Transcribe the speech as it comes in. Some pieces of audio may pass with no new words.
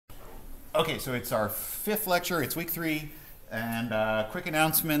Okay, so it's our fifth lecture. It's week 3. And quick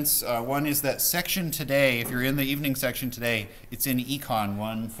announcements. One is that section today, if you're in the evening section today, it's in Econ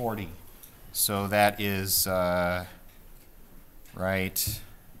 140. So that is right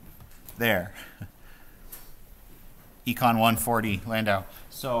there. Econ 140, Landau.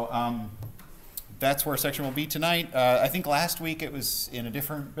 So that's where section will be tonight. I think last week it was in a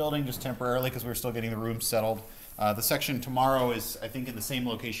different building, just temporarily, because we were still getting the room settled. The section tomorrow is, I think, in the same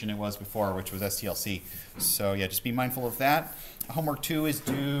location it was before, which was STLC. So yeah, just be mindful of that. Homework 2 is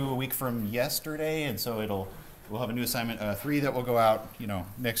due a week from yesterday, and so we'll have a new assignment 3 that will go out,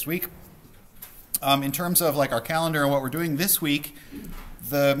 next week. In terms of like our calendar and what we're doing this week,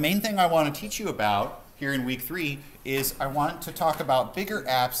 the main thing I want to teach you about here in week 3 is I want to talk about bigger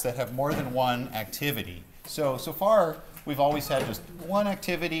apps that have more than one activity. So far, we've always had just one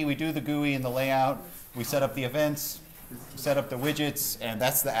activity. We do the GUI and the layout. We set up the events, set up the widgets, and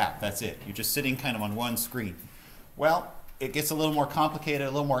that's the app. That's it. You're just sitting kind of on one screen. Well, it gets a little more complicated,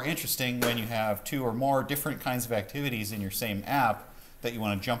 a little more interesting when you have 2 or more different kinds of activities in your same app that you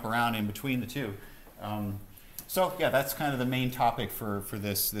want to jump around in between the 2. So yeah, that's kind of the main topic for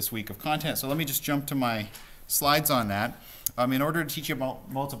this week of content. So let me just jump to my slides on that. In order to teach you about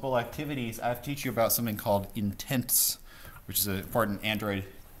multiple activities, I have to teach you about something called intents, which is an important Android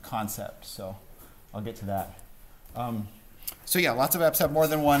concept. So I'll get to that. So yeah, lots of apps have more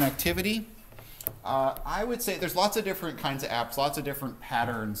than one activity. I would say there's lots of different kinds of apps, lots of different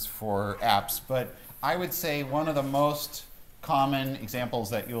patterns for apps, but I would say one of the most common examples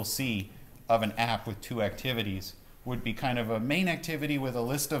that you'll see of an app with 2 activities would be kind of a main activity with a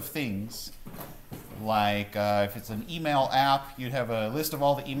list of things. Like if it's an email app, you'd have a list of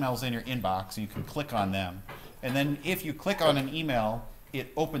all the emails in your inbox, and you can click on them. And then if you click on an email,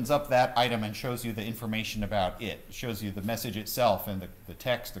 it opens up that item and shows you the information about it. It shows you the message itself and the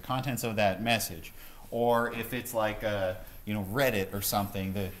text, the contents of that message. Or if it's like Reddit or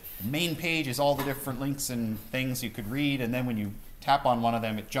something, the main page is all the different links and things you could read, and then when you tap on one of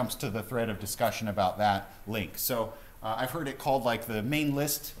them, it jumps to the thread of discussion about that link. So I've heard it called like the main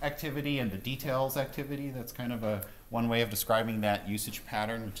list activity and the details activity. That's kind of one way of describing that usage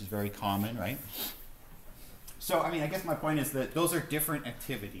pattern, which is very common, right? So, I guess my point is that those are different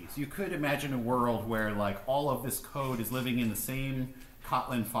activities. You could imagine a world where like all of this code is living in the same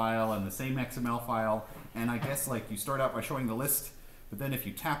Kotlin file and the same XML file, and I guess like you start out by showing the list, but then if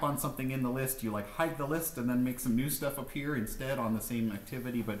you tap on something in the list, you like hide the list and then make some new stuff appear instead on the same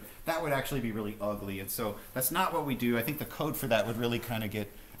activity, but that would actually be really ugly, and so that's not what we do. I think the code for that would really kind of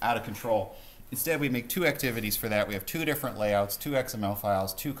get out of control. Instead, we make 2 activities for that. We have 2 different layouts, 2 XML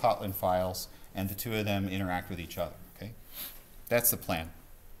files, 2 Kotlin files, and the 2 of them interact with each other. Okay, that's the plan.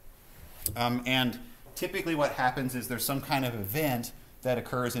 And typically what happens is there's some kind of event that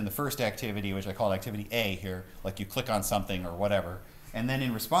occurs in the first activity, which I call activity A here, like you click on something or whatever, and then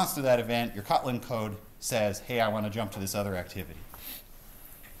in response to that event, your Kotlin code says, hey, I want to jump to this other activity.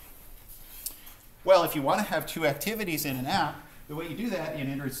 Well, if you want to have 2 activities in an app, the way you do that in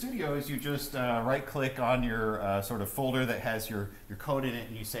Android Studio is you just right-click on your sort of folder that has your code in it,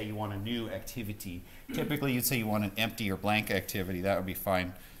 and you say you want a new activity. Typically, you'd say you want an empty or blank activity. That would be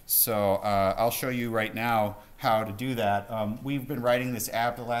fine. So I'll show you right now how to do that. We've been writing this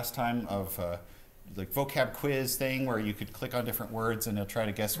app the last time of like vocab quiz thing where you could click on different words, and it'll try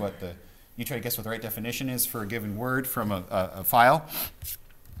to guess what the right definition is for a given word from a file.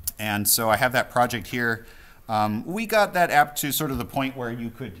 And so I have that project here. We got that app to sort of the point where you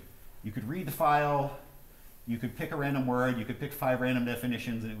could read the file, you could pick a random word, you could pick 5 random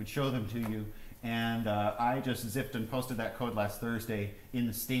definitions, and it would show them to you. And I just zipped and posted that code last Thursday in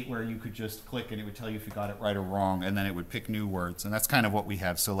the state where you could just click and it would tell you if you got it right or wrong, and then it would pick new words. And that's kind of what we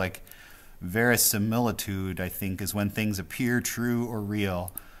have. So like verisimilitude, I think, is when things appear true or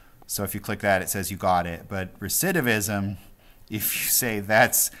real. So if you click that, it says you got it. But recidivism, if you say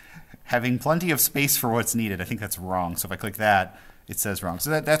that's having plenty of space for what's needed, I think that's wrong. So if I click that, it says wrong.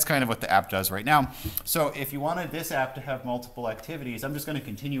 So that's kind of what the app does right now. So if you wanted this app to have multiple activities, I'm just going to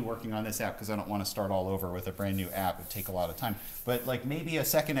continue working on this app because I don't want to start all over with a brand new app. It would take a lot of time. But like maybe a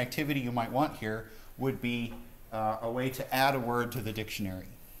second activity you might want here would be a way to add a word to the dictionary.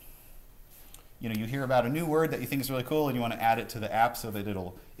 You hear about a new word that you think is really cool and you want to add it to the app so that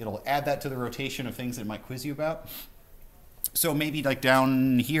it'll add that to the rotation of things it might quiz you about. So maybe like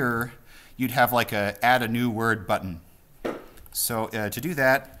down here, you'd have like a add a new word button. So to do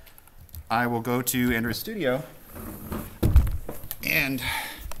that, I will go to Android Studio and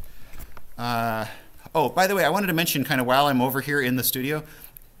oh, by the way, I wanted to mention kind of while I'm over here in the studio,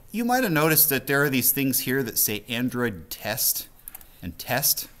 you might have noticed that there are these things here that say Android test and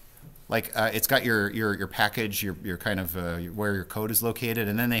test. like it's got your package, your kind of where your code is located,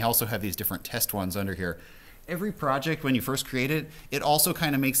 and then they also have these different test ones under here. Every project, when you first create it, it also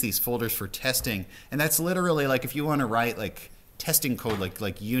kind of makes these folders for testing, and that's literally like if you want to write like testing code,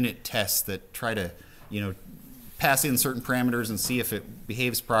 like unit tests that try to, you know, pass in certain parameters and see if it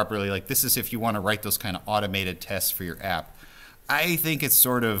behaves properly. Like this is if you want to write those kind of automated tests for your app. I think it's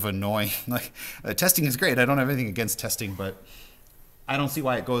sort of annoying. Like testing is great. I don't have anything against testing, but I don't see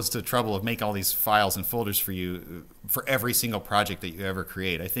why it goes to the trouble of making all these files and folders for you for every single project that you ever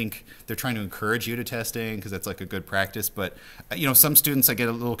create. I think they're trying to encourage you to testing because that's like a good practice. But you know, some students, I get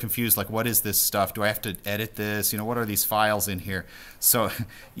a little confused. Like, what is this stuff? Do I have to edit this? You know, what are these files in here? So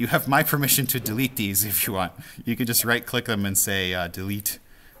you have my permission to delete these if you want. You can just right-click them and say delete,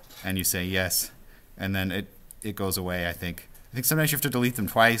 and you say yes, and then it goes away. I think sometimes you have to delete them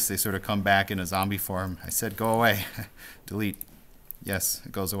twice. They sort of come back in a zombie form. I said go away, delete. Yes,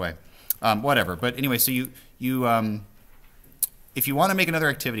 it goes away. Whatever. But anyway, so if you want to make another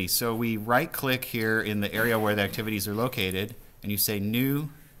activity, so we right-click here in the area where the activities are located, and you say new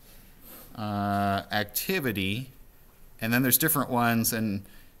activity, and then there's different ones, and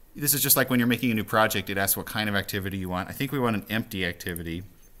this is just like when you're making a new project, it asks what kind of activity you want. I think we want an empty activity.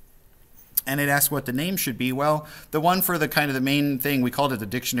 And it asks what the name should be. Well, the one for the kind of the main thing, we called it the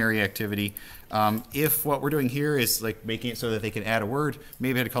dictionary activity. If what we're doing here is like making it so that they can add a word,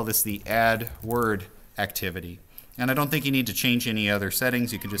 maybe I'd call this the add word activity. And I don't think you need to change any other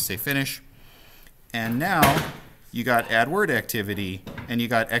settings. You can just say finish. And now you got add word activity, and you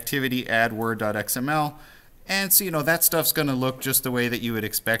got activity add word.xml. And so, you know, that stuff's going to look just the way that you would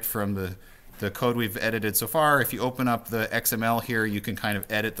expect from the code we've edited so far. If you open up the XML here, you can kind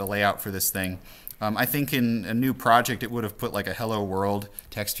of edit the layout for this thing. I think in a new project it would have put like a hello world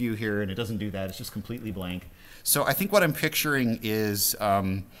text view here, and it doesn't do that. It's just completely blank. So I think what I'm picturing is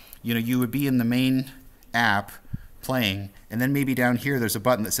you know, you would be in the main app playing, and then maybe down here there's a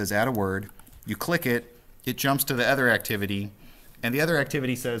button that says add a word. You click it, it jumps to the other activity, and the other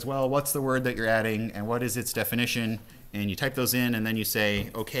activity says, well, what's the word that you're adding and what is its definition? And you type those in, and then you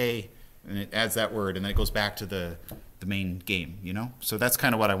say okay, and it adds that word, and then it goes back to the main game, you know? So that's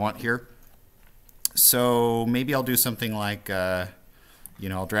kind of what I want here. So maybe I'll do something like, you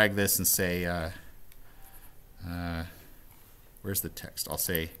know, I'll drag this and say, where's the text? I'll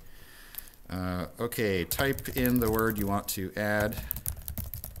say, okay, type in the word you want to add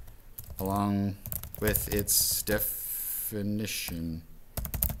along with its definition.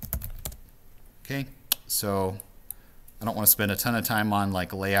 Okay, so I don't want to spend a ton of time on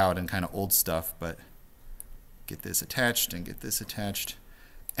like layout and kind of old stuff, but get this attached and get this attached.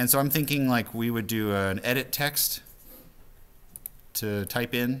 And so I'm thinking like we would do an edit text to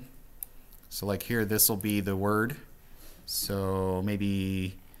type in. So like here, this will be the word. So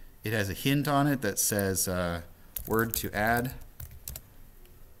maybe it has a hint on it that says word to add.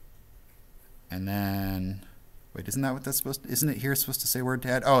 And then, wait, isn't that what that's supposed to, isn't it here supposed to say word to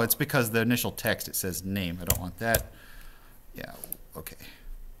add? Oh, it's because the initial text, it says name. I don't want that. Yeah, okay.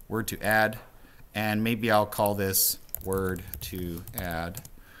 Word to add, and maybe I'll call this word to add.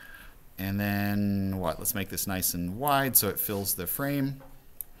 And then what? Let's make this nice and wide so it fills the frame.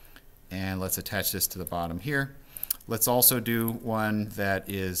 And let's attach this to the bottom here. Let's also do one that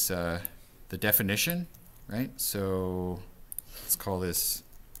is the definition, right? So let's call this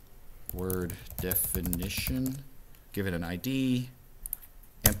word definition. Give it an ID,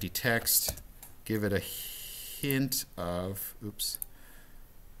 empty text, give it a hint of,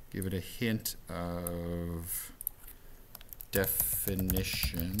 give it a hint of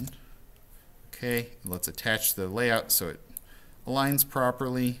definition. Okay, let's attach the layout so it aligns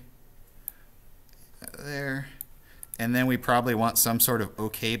properly there. And then we probably want some sort of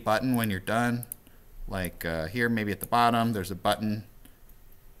OK button when you're done. Like here, maybe at the bottom, there's a button.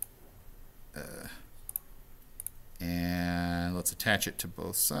 And let's attach it to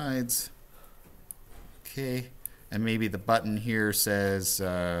both sides. Okay, and maybe the button here says,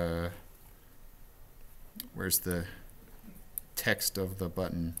 where's the text of the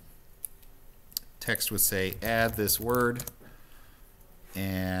button? Text would say add this word,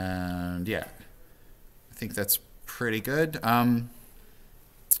 and yeah, I think that's pretty good.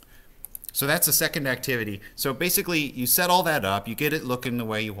 So that's the second activity. So basically you set all that up, you get it looking the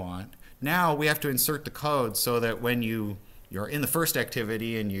way you want. Now we have to insert the code so that when you're in the first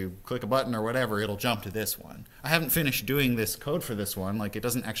activity and you click a button or whatever, it'll jump to this one. I haven't finished doing this code for this one. Like, it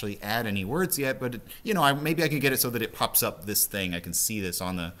doesn't actually add any words yet, but it, you know, maybe I could get it so that it pops up this thing. I can see this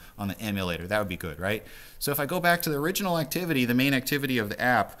on the emulator. That would be good, right? So if I go back to the original activity, the main activity of the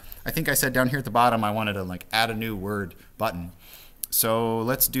app, I think I said down here at the bottom I wanted to like add a new word button. So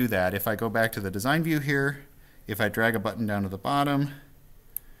let's do that. If I go back to the design view here, if I drag a button down to the bottom,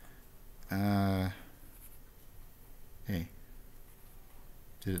 hey,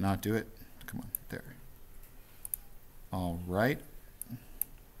 did it not do it? Come on, there. All right.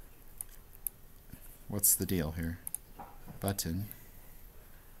 What's the deal here? Button.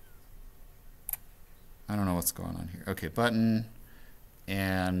 I don't know what's going on here. Okay, button.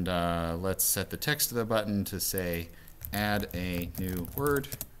 And let's set the text of the button to say add a new word.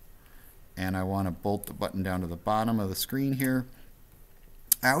 And I want to bolt the button down to the bottom of the screen here.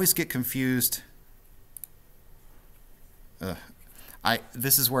 I always get confused.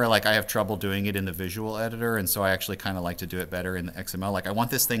 This is where like I have trouble doing it in the visual editor, and so I actually kind of like to do it better in the XML. Like I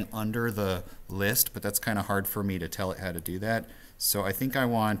want this thing under the list, but that's kind of hard for me to tell it how to do that. So I think I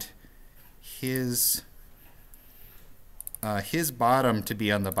want his bottom to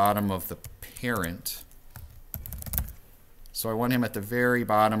be on the bottom of the parent. So I want him at the very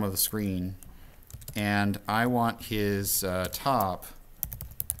bottom of the screen, and I want his top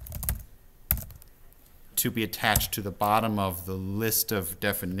to be attached to the bottom of the list of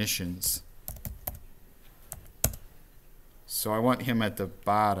definitions. So I want him at the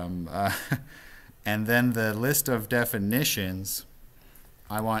bottom. And then the list of definitions,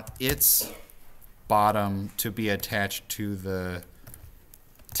 I want its bottom to be attached to the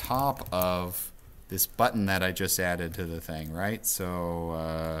top of this button that I just added to the thing, right?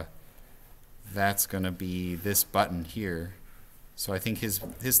 So that's going to be this button here. So I think his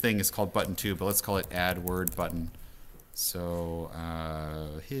thing is called button 2, but let's call it add word button. So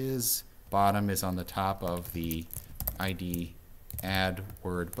his bottom is on the top of the ID add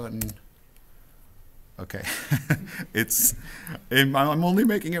word button. Okay, I'm only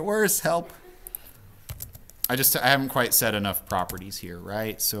making it worse. Help! I haven't quite set enough properties here,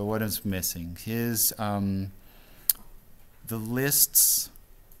 right? So what is missing? His the list's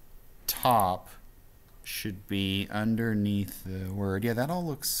top should be underneath the word. Yeah, that all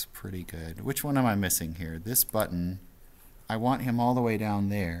looks pretty good. Which one am I missing here? This button, I want him all the way down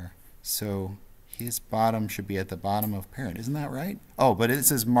there. So his bottom should be at the bottom of parent. Isn't that right? Oh, but it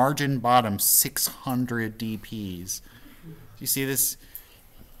says margin bottom 600 dps. Do you see this?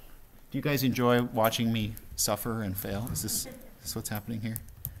 Do you guys enjoy watching me suffer and fail? Is this what's happening here?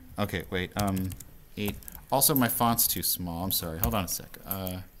 Okay, wait. 8. Also, my font's too small. I'm sorry. Hold on a sec.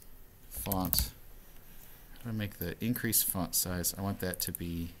 Font. How do I make the increase font size? I want that to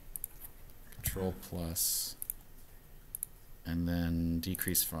be Control plus, and then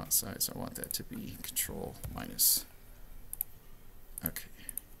decrease font size. I want that to be Control minus. Okay,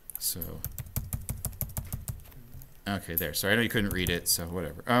 so okay, there. So I know you couldn't read it, so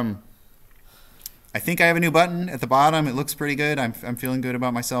whatever. I think I have a new button at the bottom. It looks pretty good. I'm feeling good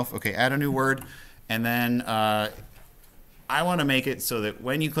about myself. Okay, add a new word, and then I want to make it so that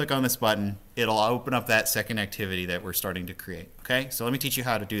when you click on this button, it'll open up that second activity that we're starting to create. Okay, so let me teach you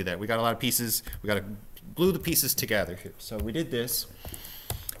how to do that. We got a lot of pieces. We got to glue the pieces together here. So we did this.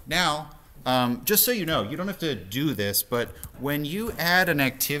 Now, just so you know, you don't have to do this, but when you add an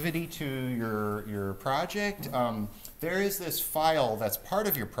activity to your project, there is this file that's part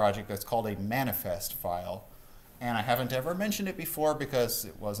of your project that's called a manifest file. And I haven't ever mentioned it before because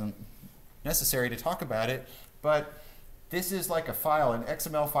it wasn't necessary to talk about it, but this is like a file, an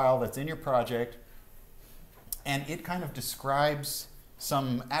XML file that's in your project, and it kind of describes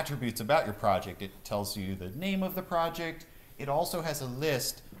some attributes about your project. It tells you the name of the project. It also has a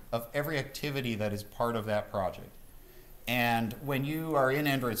list of every activity that is part of that project. And when you are in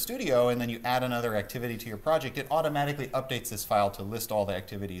Android Studio and then you add another activity to your project, it automatically updates this file to list all the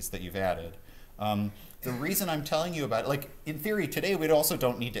activities that you've added. The reason I'm telling you about it, like in theory today we also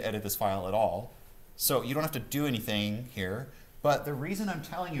don't need to edit this file at all. So you don't have to do anything here. But the reason I'm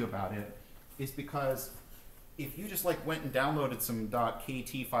telling you about it is because if you just like went and downloaded some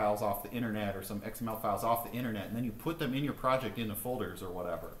 .kt files off the internet or some XML files off the internet and then you put them in your project into folders or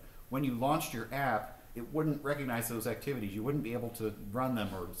whatever, when you launched your app, it wouldn't recognize those activities. You wouldn't be able to run them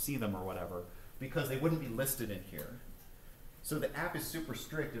or see them or whatever because they wouldn't be listed in here. So the app is super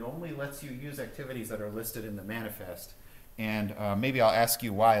strict. It only lets you use activities that are listed in the manifest. And maybe I'll ask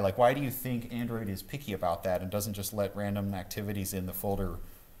you why. Like, why do you think Android is picky about that and doesn't just let random activities in the folder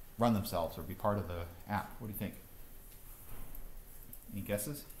run themselves or be part of the app? What do you think? Any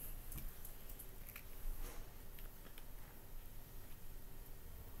guesses?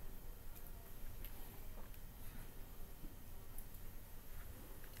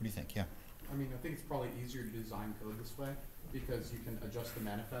 What do you think? Yeah. I mean, I think it's probably easier to design code this way because you can adjust the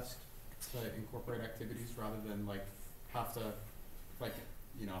manifest to incorporate activities rather than like have to like,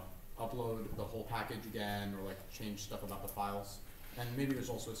 you know, upload the whole package again or like change stuff about the files. And maybe there's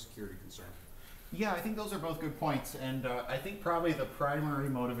also a security concern. Yeah, I think those are both good points, and I think probably the primary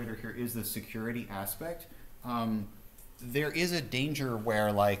motivator here is the security aspect. There is a danger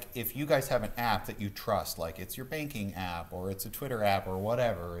where, like, if you guys have an app that you trust, like it's your banking app or it's a Twitter app or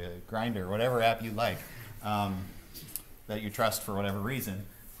whatever, Grindr, whatever app you like, that you trust for whatever reason,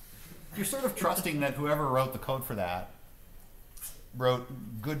 you're sort of trusting that whoever wrote the code for that wrote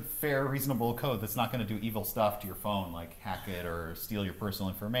good, fair, reasonable code that's not going to do evil stuff to your phone, like hack it or steal your personal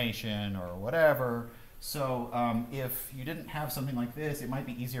information or whatever. So if you didn't have something like this, it might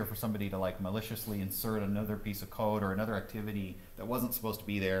be easier for somebody to like maliciously insert another piece of code or another activity that wasn't supposed to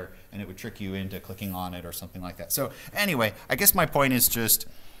be there, and it would trick you into clicking on it or something like that. So anyway, I guess my point is just,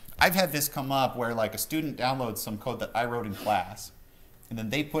 I've had this come up where like a student downloads some code that I wrote in class, and then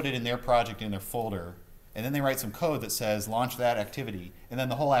they put it in their project in their folder, and then they write some code that says launch that activity, and then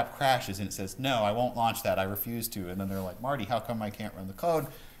the whole app crashes and it says no, I won't launch that, I refuse to. And then they're like, Marty, how come I can't run the code?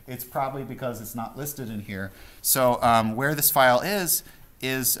 It's probably because it's not listed in here. So where this file is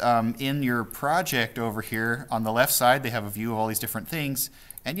in your project over here on the left side. They have a view of all these different things,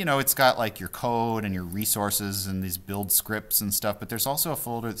 and you know, it's got like your code and your resources and these build scripts and stuff, but there's also a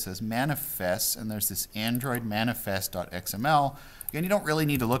folder that says manifests, and there's this Android manifest.xml. Again, you don't really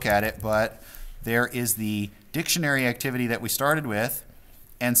need to look at it, but there is the dictionary activity that we started with,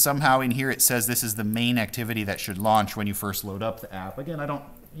 and somehow in here it says this is the main activity that should launch when you first load up the app. Again,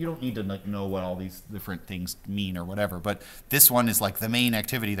 you don't need to like know what all these different things mean or whatever, but this one is like the main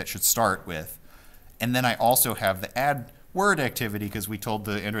activity that should start with. And then I also have the add word activity because we told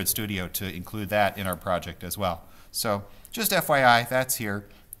the Android Studio to include that in our project as well. So just FYI, that's here.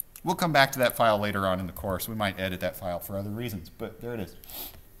 We'll come back to that file later on in the course. We might edit that file for other reasons, but there it is.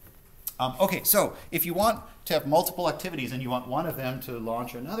 Okay, so if you want to have multiple activities and you want one of them to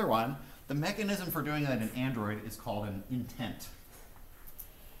launch another one, the mechanism for doing that in Android is called an intent.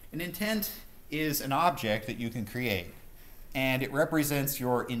 An intent is an object that you can create, and it represents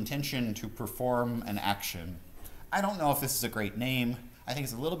your intention to perform an action. I don't know if this is a great name. I think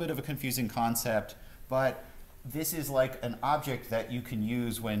it's a little bit of a confusing concept, but this is like an object that you can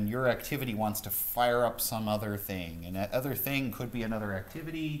use when your activity wants to fire up some other thing, and that other thing could be another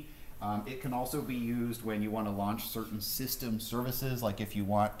activity. It can also be used when you want to launch certain system services, like if you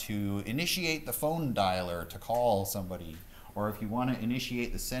want to initiate the phone dialer to call somebody, or if you want to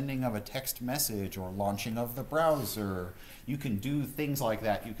initiate the sending of a text message or launching of the browser. You can do things like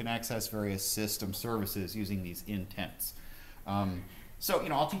that. You can access various system services using these intents. So, you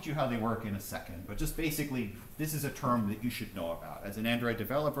know, I'll teach you how they work in a second, but just basically, this is a term that you should know about. As an Android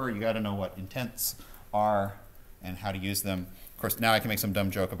developer, you got to know what intents are and how to use them. Of course, now I can make some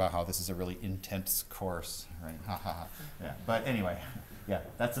dumb joke about how this is a really intense course, right? Ha ha ha. Yeah. But anyway, yeah,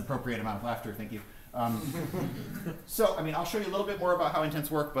 that's the appropriate amount of laughter. Thank you. So, I mean, I'll show you a little bit more about how intents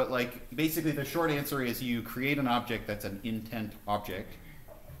work, but like basically the short answer is you create an object that's an intent object.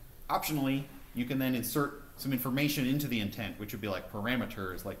 Optionally, you can then insert some information into the intent, which would be like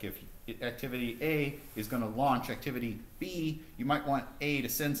parameters. Like if activity A is going to launch activity B, you might want A to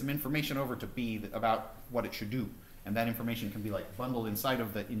send some information over to B about what it should do. And that information can be like bundled inside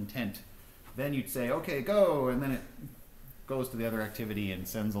of the intent. Then you'd say, okay, go, and then it goes to the other activity and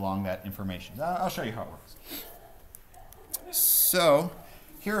sends along that information. I'll show you how it works. So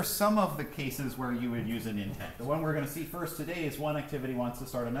here are some of the cases where you would use an intent. The one we're going to see first today is one activity wants to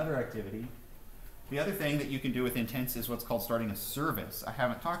start another activity. The other thing that you can do with intents is what's called starting a service. I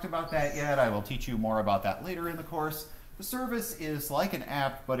haven't talked about that yet. I will teach you more about that later in the course. The service is like an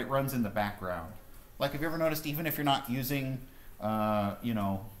app, but it runs in the background. Like, have you ever noticed, even if you're not using, you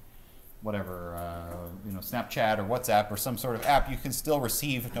know, whatever, you know, Snapchat or WhatsApp or some sort of app, you can still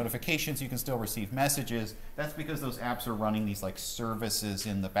receive notifications, you can still receive messages. That's because those apps are running these like services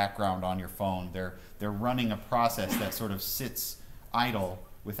in the background on your phone. They're running a process that sort of sits idle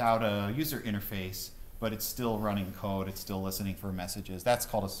without a user interface, but it's still running code, it's still listening for messages. That's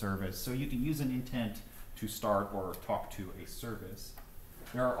called a service. So you can use an intent to start or talk to a service.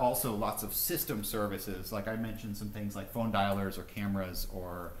 There are also lots of system services, like I mentioned some things like phone dialers or cameras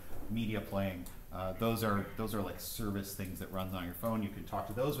or media playing. Those are like service things that runs on your phone. You can talk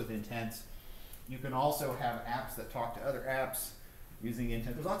to those with intents. You can also have apps that talk to other apps using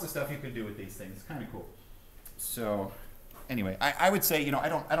intent. There's lots of stuff you can do with these things. It's kind of cool. So anyway, I would say, you know, I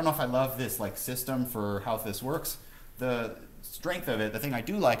don't know if I love this like system for how this works. The strength of it, the thing I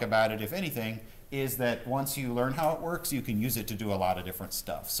do like about it, if anything, is that once you learn how it works, you can use it to do a lot of different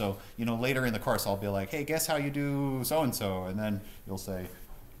stuff. So, you know, later in the course, I'll be like, hey, guess how you do so-and-so? And then you'll say,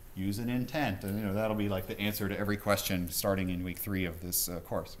 use an intent. And, you know, that'll be like the answer to every question starting in week 3 of this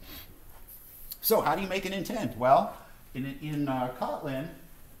course. So how do you make an intent? Well, In Kotlin,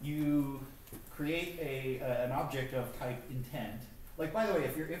 you create an object of type intent. Like, by the way,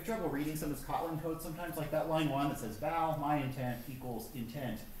 if you have trouble reading some of this Kotlin code sometimes, like that line 1 that says val my intent equals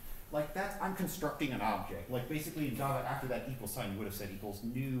intent, like that's, I'm constructing an object. Like basically in Java, after that equals sign, you would have said equals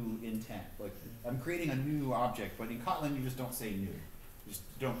new intent. Like I'm creating a new object, but in Kotlin, you just don't say new. You just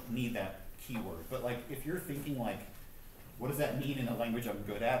don't need that keyword. But like if you're thinking like, what does that mean in a language I'm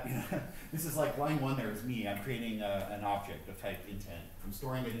good at? You know, this is like line 1 there is me. I'm creating an object of type intent. I'm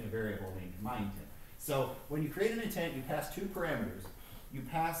storing it in a variable named my intent. So when you create an intent, you pass 2 parameters. You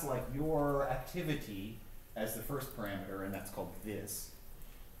pass like your activity as the first parameter, and that's called this.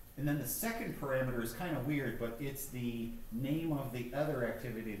 And then the second parameter is kind of weird, but it's the name of the other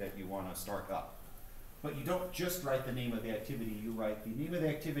activity that you want to start up. But you don't just write the name of the activity, you write the name of the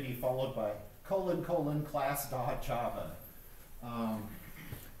activity followed by : class.java.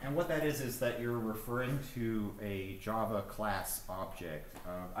 And what that is that you're referring to a Java class object.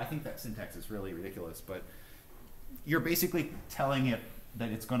 I think that syntax is really ridiculous, but you're basically telling it that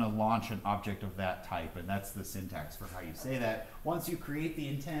it's going to launch an object of that type, and that's the syntax for how you say that. Once you create the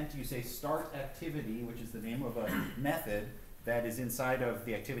intent, you say start activity, which is the name of a method that is inside of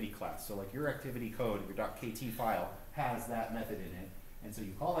the activity class. So like your activity code, your .kt file, has that method in it. And so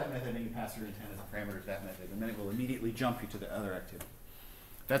you call that method and you pass your intent as a parameter to that method, and then it will immediately jump you to the other activity.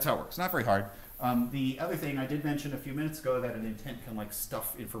 That's how it works. Not very hard. The other thing I did mention a few minutes ago, that an intent can like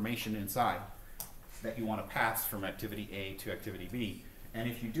stuff information inside that you want to pass from activity A to activity B. And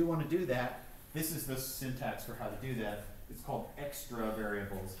if you do want to do that, this is the syntax for how to do that. It's called extra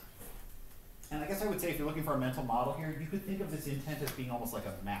variables. And I guess I would say if you're looking for a mental model here, you could think of this intent as being almost like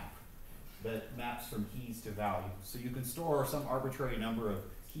a map that maps from keys to values. So you can store some arbitrary number of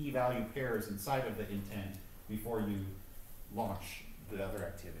key value pairs inside of the intent before you launch the other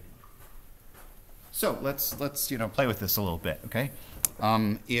activity. So let's play with this a little bit, okay?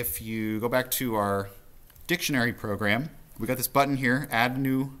 If you go back to our dictionary program, we got this button here, add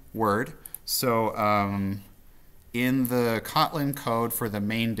new word. So in the Kotlin code for the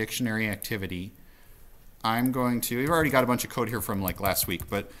main dictionary activity, I'm going to, we've already got a bunch of code here from like last week,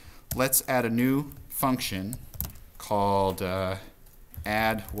 but let's add a new function called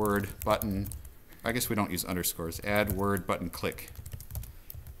add word button. I guess we don't use underscores. Add word button click.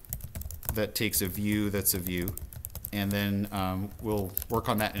 That takes a view that's a view. And then we'll work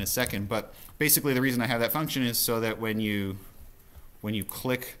on that in a second. But basically the reason I have that function is so that when you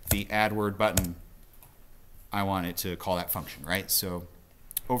click the add word button, I want it to call that function, right? So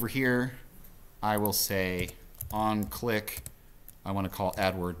over here, I will say on click, I want to call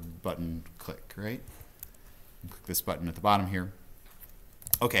add word button click, right? Click this button at the bottom here.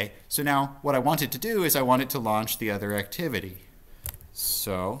 Okay, so now what I want it to do is I want it to launch the other activity.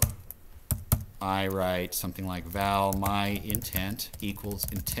 So I write something like val my intent equals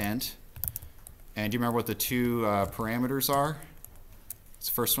intent. And do you remember what the 2 parameters are? What's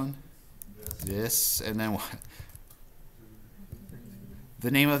the first one? This, and then what?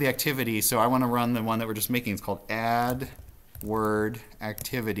 The name of the activity. So I want to run the one that we're just making. It's called add word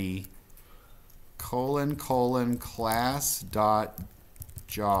activity : class dot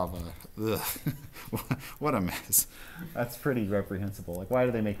Java. Ugh. What a mess. That's pretty reprehensible. Like, why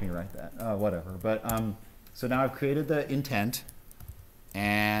do they make me write that? Whatever. But so now I've created the intent,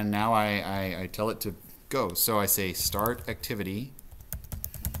 and now I tell it to go. So I say start activity,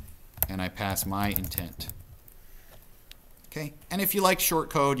 and I pass my intent. Okay. And if you like short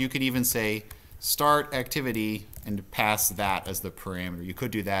code, you could even say start activity and pass that as the parameter. You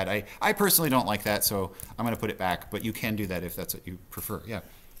could do that. I personally don't like that, so I'm going to put it back, but you can do that if that's what you prefer. Yeah.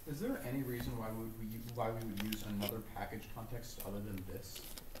 Is there any reason why we would use another package context other than this?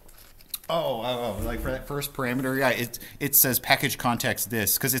 Oh, like for that first parameter, yeah, it says package context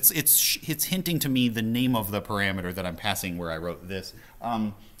this because it's hinting to me the name of the parameter that I'm passing where I wrote this.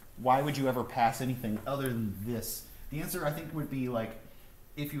 Why would you ever pass anything other than this? The answer I think would be like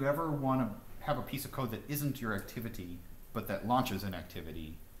if you ever want to have a piece of code that isn't your activity but that launches an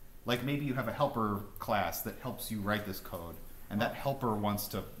activity. Like maybe you have a helper class that helps you write this code, and that helper wants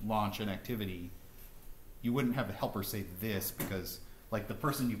to launch an activity. You wouldn't have the helper say this because like the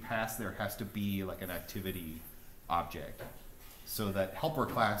person you pass there has to be like an activity object. So that helper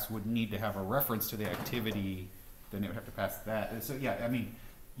class would need to have a reference to the activity, then it would have to pass that. And so yeah, I mean,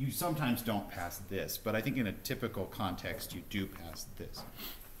 you sometimes don't pass this, but I think in a typical context you do pass this.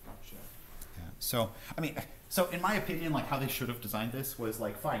 Gotcha. Yeah. So I mean, so in my opinion, like how they should have designed this was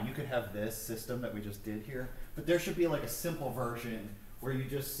like, fine, you could have this system that we just did here, but there should be like a simple version where you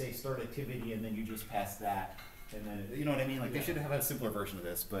just say start activity and then you just pass that, and then you know what I mean? Like they should have a simpler version of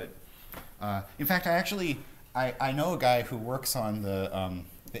this. But in fact, I actually I know a guy who works on the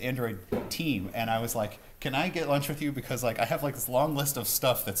Android team, and I was like, can I get lunch with you, because like I have like this long list of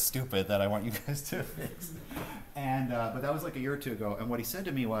stuff that's stupid that I want you guys to fix. And but that was like a year or two ago, and what he said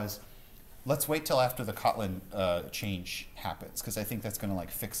to me was, let's wait till after the Kotlin change happens, because I think that's going to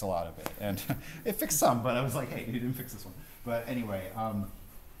like fix a lot of it. And it fixed some, but I was like, hey, you didn't fix this one. But anyway,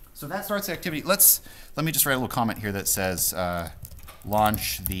 so that starts the activity. Let me just write a little comment here that says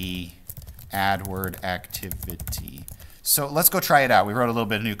launch the add word activity. So let's go try it out. We wrote a little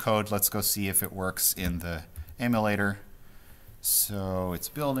bit of new code. Let's go see if it works in the emulator. So it's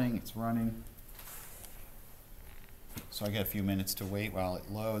building, it's running. So I get a few minutes to wait while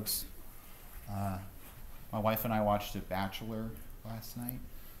it loads. My wife and I watched The Bachelor last night.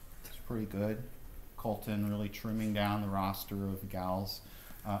 It's pretty good. Colton really trimming down the roster of gals.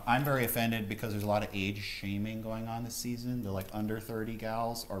 I'm very offended because there's a lot of age shaming going on this season. The like under 30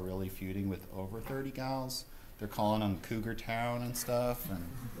 gals are really feuding with over 30 gals. They're calling them Cougar Town and stuff,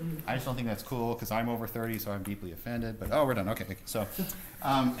 and I just don't think that's cool because I'm over 30, so I'm deeply offended. But oh, we're done. Okay. So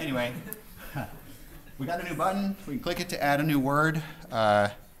anyway, we got a new button. We can click it to add a new word.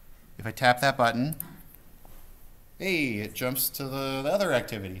 If I tap that button, hey, it jumps to the other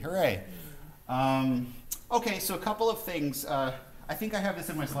activity. Hooray! Okay, so a couple of things. I think I have this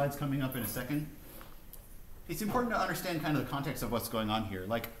in my slides coming up in a second. It's important to understand kind of the context of what's going on here.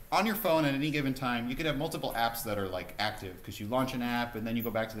 Like on your phone at any given time, you could have multiple apps that are like active because you launch an app and then you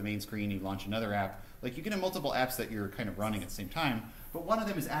go back to the main screen, you launch another app. Like you can have multiple apps that you're kind of running at the same time, but one of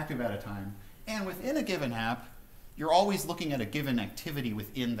them is active at a time. And within a given app, you're always looking at a given activity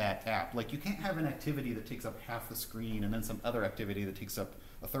within that app. Like you can't have an activity that takes up half the screen and then some other activity that takes up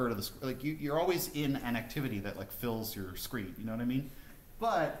a third of the screen. Like you're always in an activity that like fills your screen, you know what I mean?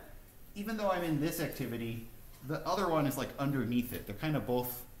 But even though I'm in this activity, the other one is like underneath it.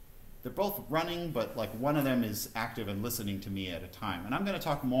 They're both running, but like one of them is active and listening to me at a time. And I'm going to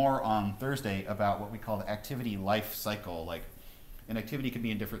talk more on Thursday about what we call the activity life cycle. Like an activity can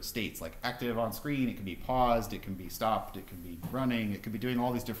be in different states, like active on screen, it can be paused, it can be stopped, it can be running, it can be doing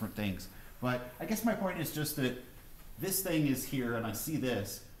all these different things. But I guess my point is just that this thing is here and I see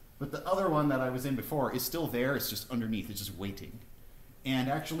this, but the other one that I was in before is still there, it's just underneath, it's just waiting. And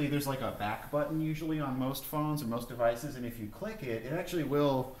actually there's like a back button usually on most phones or most devices, and if you click it, it actually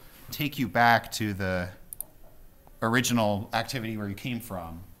will take you back to the original activity where you came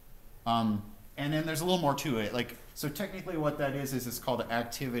from. And then there's a little more to it. Like, so technically what that is it's called an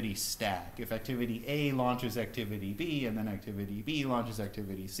activity stack. If activity A launches activity B, and then activity B launches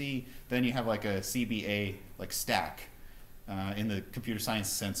activity C, then you have like a CBA like stack in the computer science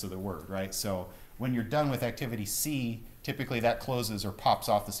sense of the word, right? So when you're done with activity C, typically that closes or pops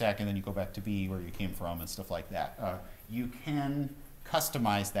off the stack, and then you go back to B where you came from and stuff like that. You can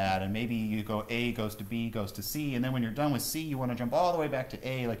customize that, and maybe you go A goes to B goes to C, and then when you're done with C, you want to jump all the way back to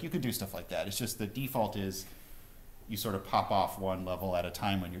A. Like you could do stuff like that. It's just the default is you sort of pop off one level at a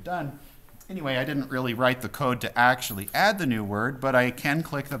time when you're done. Anyway, I didn't really write the code to actually add the new word, but I can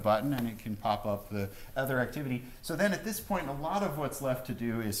click the button and it can pop up the other activity. So then at this point, a lot of what's left to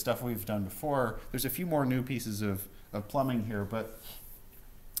do is stuff we've done before. There's a few more new pieces of plumbing here, but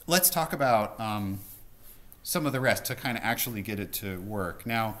let's talk about some of the rest to kind of actually get it to work.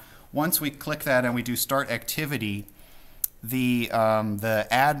 Now, once we click that and we do start activity, the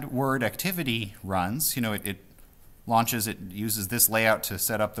add word activity runs. You know, it launches, it uses this layout to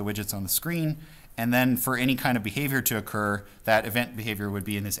set up the widgets on the screen, and then for any kind of behavior to occur, that event behavior would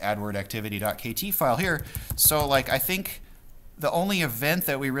be in this addwordactivity.kt file here. So like I think the only event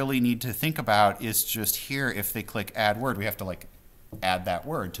that we really need to think about is just here. If they click add word, we have to like add that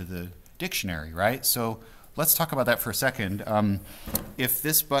word to the dictionary, right? So let's talk about that for a second. If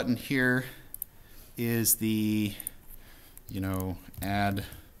this button here is the, you know, add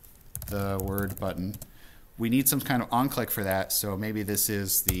the word button, we need some kind of on-click for that. So maybe this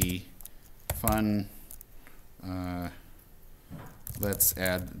is the fun, let's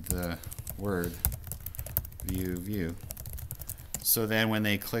add the word view. So then when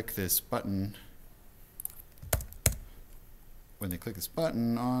they click this button,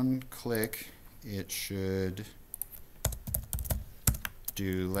 on click, it should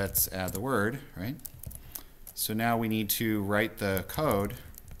do let's add the word, right? So now we need to write the code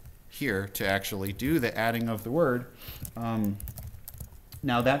here to actually do the adding of the word.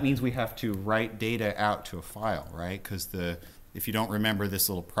 Now that means we have to write data out to a file, right? Because if you don't remember this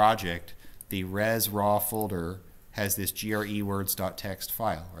little project, the res raw folder has this grewords.txt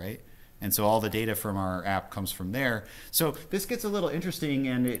file, right? And so all the data from our app comes from there. So this gets a little interesting,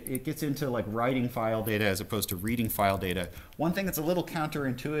 and it gets into like writing file data as opposed to reading file data. One thing that's a little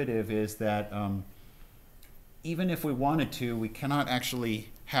counterintuitive is that even if we wanted to, we cannot actually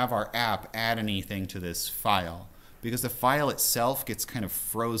have our app add anything to this file because the file itself gets kind of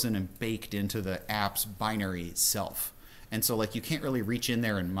frozen and baked into the app's binary itself. And so like you can't really reach in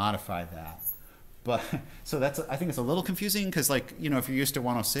there and modify that. But so that's, I think it's a little confusing because like, you know, if you're used to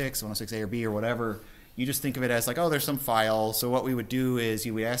 106, 106A or B or whatever, you just think of it as like, oh, there's some file. So what we would do is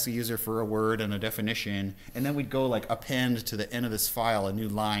you would ask the user for a word and a definition, and then we'd go like append to the end of this file a new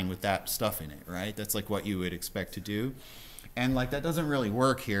line with that stuff in it, right? That's like what you would expect to do. And like that doesn't really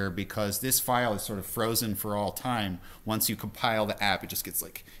work here because this file is sort of frozen for all time. Once you compile the app, it just gets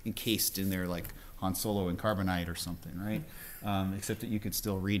like encased in there like Han Solo in carbonite or something, right? Except that you could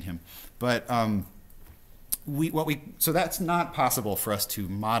still read him. But so that's not possible for us to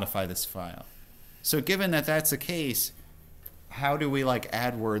modify this file. So given that that's the case, how do we like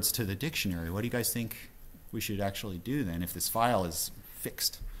add words to the dictionary? What do you guys think we should actually do then if this file is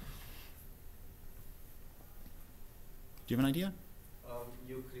fixed? Do you have an idea?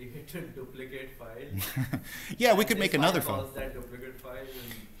 You create a duplicate file. Yeah, we could make another file. Calls that duplicate file.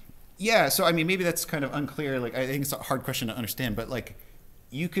 And yeah, so I mean maybe that's kind of unclear. Like I think it's a hard question to understand, but like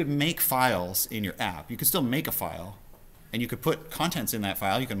you could make files in your app. You could still make a file. And you could put contents in that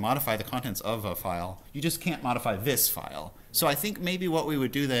file. You can modify the contents of a file. You just can't modify this file. So I think maybe what we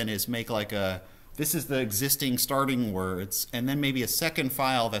would do then is make like this is the existing starting words, and then maybe a second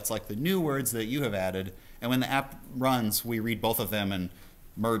file that's like the new words that you have added. And when the app runs, we read both of them and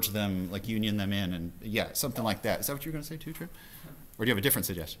merge them, like union them in, and yeah, something like that. Is that what you were going to say too, Trip? Or do you have a different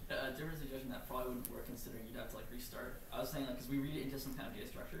suggestion? A different suggestion that probably wouldn't work considering you'd have to like restart. I was saying like, because we read it into some kind of data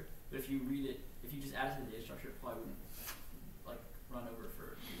structure, but if you just add it to the data structure, it probably wouldn't run over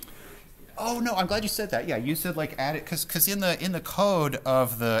for Oh no, I'm glad you said that. Yeah, you said like add it because in the code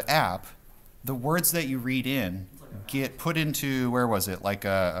of the app, the words that you read in get put into, where was it, like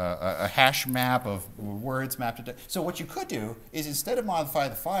a hash map of words mapped to. So what you could do is instead of modify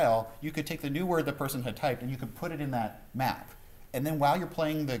the file, you could take the new word the person had typed and you could put it in that map. And then while you're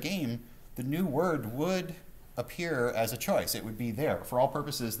playing the game, the new word would appear as a choice. It would be there. For all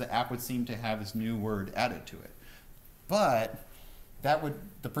purposes, the app would seem to have this new word added to it. But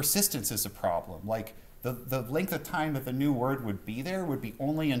the persistence is a problem. Like the length of time that the new word would be there would be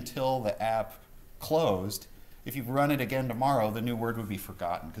only until the app closed. If you run it again tomorrow, the new word would be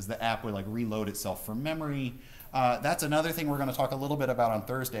forgotten because the app would like reload itself from memory. That's another thing we're going to talk a little bit about on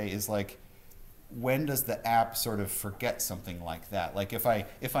Thursday is like, when does the app sort of forget something like that? Like if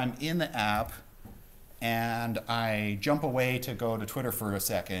I'm in the app and I jump away to go to Twitter for a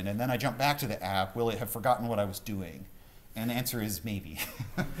second and then I jump back to the app, will it have forgotten what I was doing? And the answer is maybe.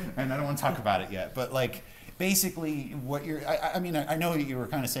 And I don't want to talk about it yet. But like basically what I mean, I know you were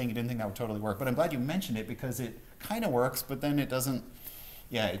kind of saying you didn't think that would totally work, but I'm glad you mentioned it because it kind of works, but then it doesn't,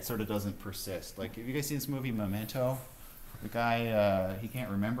 yeah, it sort of doesn't persist. Like, have you guys seen this movie Memento? The guy, he can't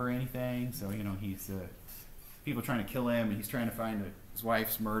remember anything, so, you know, he's, people trying to kill him, and he's trying to find his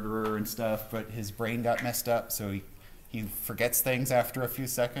wife's murderer and stuff, but his brain got messed up, so he forgets things after a few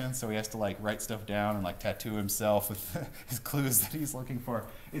seconds, so he has to like write stuff down and like tattoo himself with his clues that he's looking for.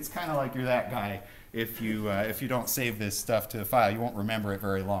 It's kind of like you're that guy. If you don't save this stuff to the file, you won't remember it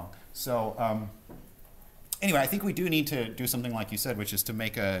very long. So anyway, I think we do need to do something like you said, which is to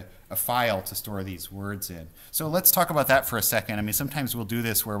make a file to store these words in. So let's talk about that for a second. I mean, sometimes we'll do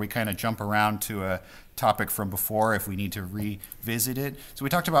this where we kind of jump around to a topic from before if we need to revisit it. So we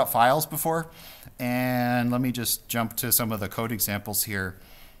talked about files before, and let me just jump to some of the code examples here.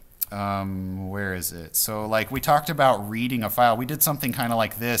 Where is it? So like we talked about reading a file. We did something kind of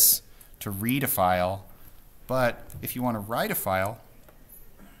like this to read a file, but if you want to write a file,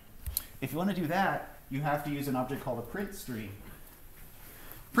 if you want to do that, you have to use an object called a print stream.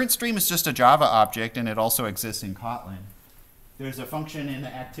 Print stream is just a Java object, and it also exists in Kotlin. There's a function in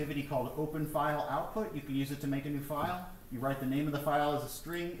the activity called open file output. You can use it to make a new file. You write the name of the file as a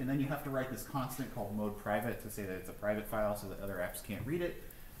string, and then you have to write this constant called mode private to say that it's a private file so that other apps can't read it.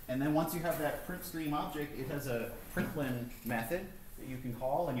 And then once you have that print stream object, it has a println method that you can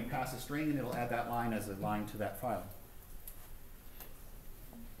call, and you pass a string, and it'll add that line as a line to that file.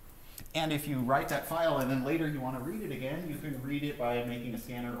 And if you write that file and then later you want to read it again, you can read it by making a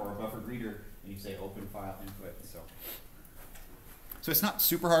scanner or a buffered reader, and you say open file input. So it's not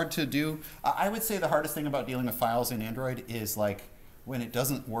super hard to do. I would say the hardest thing about dealing with files in Android is like when it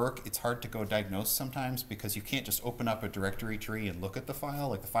doesn't work, it's hard to go diagnose sometimes because you can't just open up a directory tree and look at the file.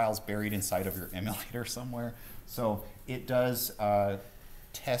 Like the file's buried inside of your emulator somewhere. So it does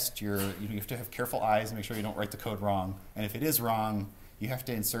test your, you have to have careful eyes and make sure you don't write the code wrong. And if it is wrong, you have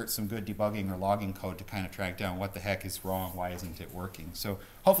to insert some good debugging or logging code to kind of track down what the heck is wrong, why isn't it working. So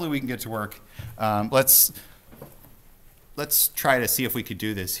hopefully we can get to work. Let's let's try to see if we could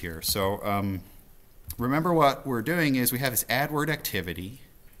do this here. So remember what we're doing is we have this add word activity.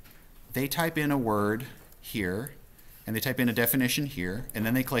 They type in a word here, and they type in a definition here, and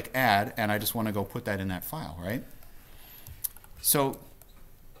then they click add, and I just want to go put that in that file, right? So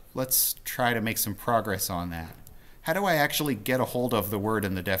let's try to make some progress on that. How do I actually get a hold of the word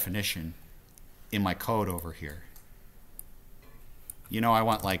and the definition in my code over here? You know, I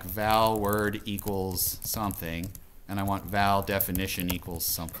want like val word equals something, and I want val definition equals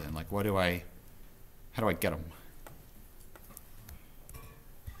something. Like, how do I get them?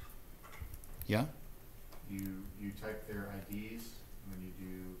 Yeah? You type their IDs when you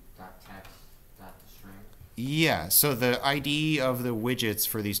do .text, .string. Yeah, so the ID of the widgets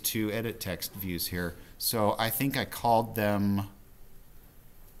for these two edit text views here. So I think I called them,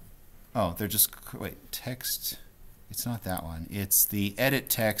 oh, they're just, wait, text, it's not that one. It's the edit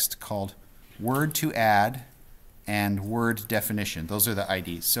text called word to add and word definition. Those are the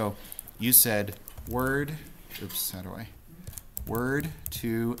IDs. So you said word, oops, how do I? Word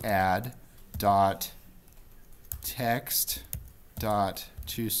to add dot text dot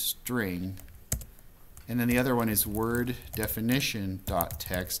to string, and then the other one is word definition dot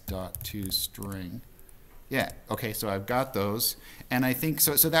text dot to string. Yeah, okay, so I've got those, and I think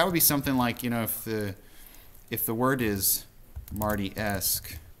so that would be something like, you know, if the word is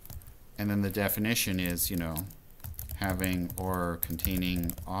Marty-esque, and then the definition is, you know, having or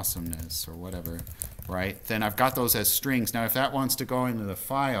containing awesomeness or whatever, right? Then I've got those as strings. Now if that wants to go into the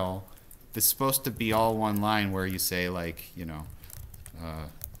file, it's supposed to be all one line where you say, like, you know,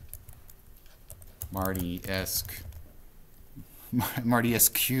 Marty-esque,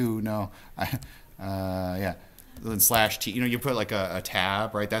 Marty-esque, no, yeah, then /t, you know, you put like a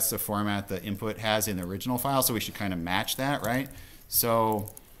tab, right? That's the format the input has in the original file, so we should kind of match that, right? So,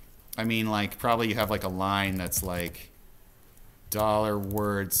 I mean, like, probably you have like a line that's like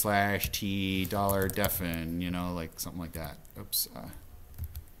 $word /t $defin, you know, like something like that. Oops.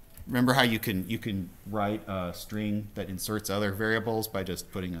 Remember how you can write a string that inserts other variables by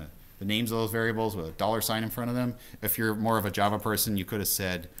just putting the names of those variables with a $sign in front of them? If you're more of a Java person, you could have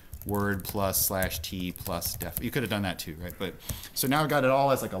said word plus /t plus def. You could have done that too, right? But so now I've got it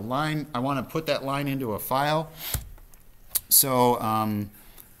all as like a line. I want to put that line into a file. So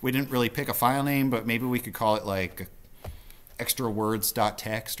we didn't really pick a file name, but maybe we could call it like extra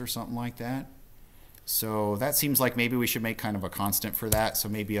words.txt or something like that. So that seems like maybe we should make kind of a constant for that. So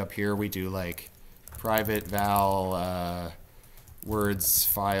maybe up here we do like private val words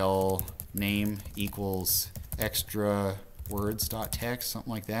file name equals extra words.txt,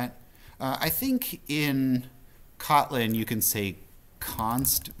 something like that. I think in Kotlin you can say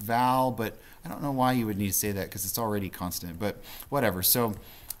const val, but I don't know why you would need to say that because it's already constant, but whatever. So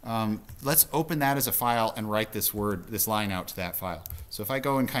let's open that as a file and write this line out to that file. So if I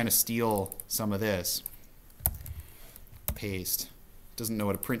go and kind of steal some of this, paste, doesn't know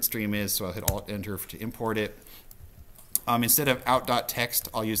what a print stream is, so I'll hit Alt Enter to import it. Instead of out.txt,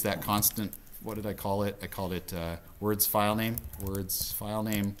 I'll use that constant. What did I call it? I called it words file name,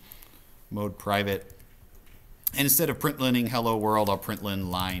 mode private. And instead of printlning hello world, I'll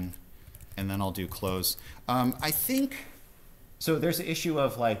println line, and then I'll do close. I think, so there's an issue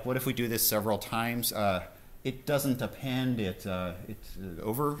of like, what if we do this several times? It doesn't append, it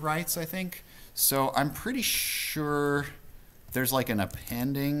overwrites, I think. So I'm pretty sure there's like an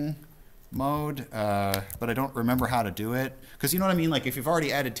appending mode, but I don't remember how to do it. Because you know what I mean? Like if you've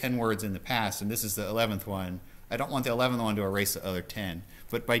already added 10 words in the past and this is the 11th one, I don't want the 11th one to erase the other 10.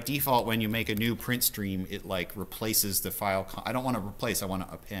 But by default, when you make a new print stream, it like replaces the file. I don't want to replace, I want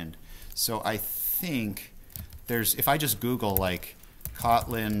to append. So I think there's, if I just Google like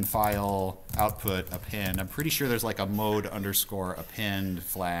Kotlin file output append, I'm pretty sure there's like a mode _ append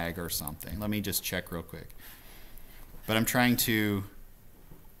flag or something. Let me just check real quick. But I'm trying to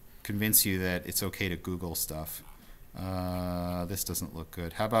convince you that it's okay to Google stuff. This doesn't look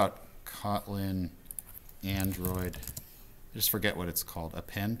good. How about Kotlin Android? I just forget what it's called.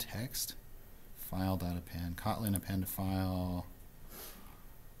 Append text? File.append. Kotlin append file.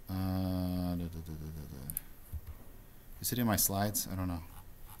 Is it in my slides? I don't know.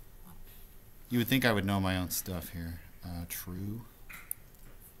 You would think I would know my own stuff here. True.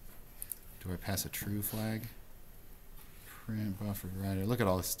 Do I pass a true flag? Print buffer writer. Look at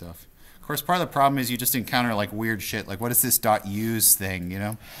all this stuff. Of course, part of the problem is you just encounter like weird shit. Like, what is this .use thing? You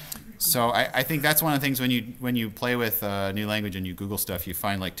know. So I think that's one of the things when you play with a new language and you Google stuff, you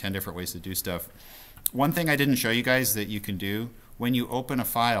find like 10 different ways to do stuff. One thing I didn't show you guys that you can do when you open a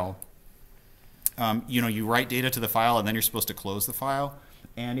file. You know, you write data to the file and then you're supposed to close the file.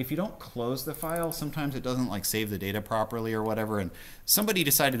 And if you don't close the file, sometimes it doesn't like save the data properly or whatever. And somebody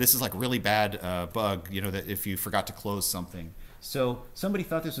decided this is like really bad bug, you know, that if you forgot to close something. So somebody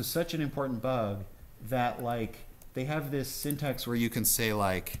thought this was such an important bug that like they have this syntax where you can say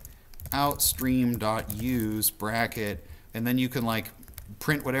like outstream.use bracket, and then you can like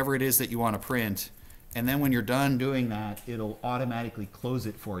print whatever it is that you want to print. And then when you're done doing that, it'll automatically close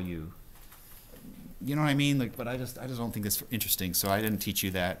it for you. You know what I mean? Like, but I just don't think that's interesting, so I didn't teach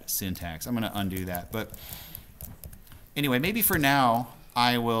you that syntax. I'm going to undo that. But anyway, maybe for now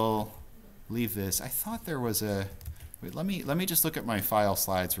I will leave this. I thought there was a. Wait, let me just look at my file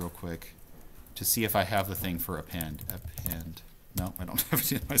slides real quick to see if I have the thing for append. Append. No, I don't have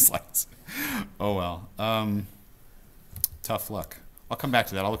it in my slides. Oh well. Tough luck. I'll come back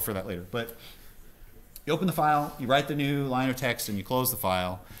to that. I'll look for that later. But you open the file, you write the new line of text, and you close the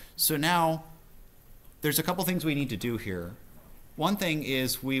file. So now there's a couple things we need to do here. One thing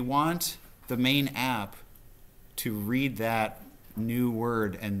is we want the main app to read that new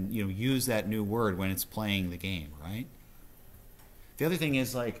word and use that new word when it's playing the game, right? The other thing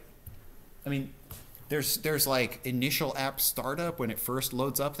is like, I mean, there's like initial app startup when it first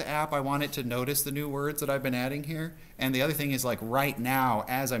loads up the app. I want it to notice the new words that I've been adding here. And the other thing is like right now,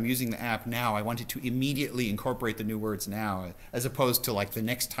 as I'm using the app now, I want it to immediately incorporate the new words now, as opposed to like the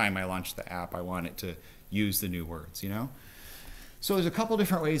next time I launch the app, I want it to use the new words, you know? So there's a couple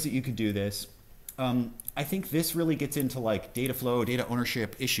different ways that you could do this. I think this really gets into like data flow, data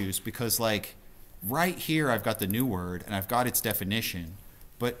ownership issues, because like right here I've got the new word and I've got its definition,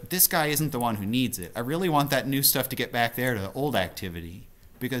 but this guy isn't the one who needs it. I really want that new stuff to get back there to the old activity,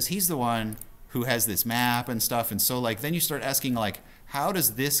 because he's the one who has this map and stuff. And so like then you start asking like, how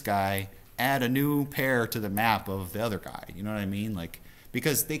does this guy add a new pair to the map of the other guy? You know what I mean? Like,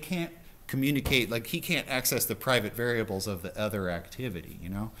 because they can't communicate, like he can't access the private variables of the other activity, you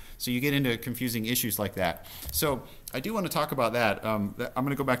know? So you get into confusing issues like that. So I do want to talk about that. I'm going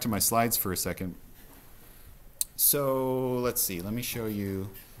to go back to my slides for a second. So let's see, let me show you.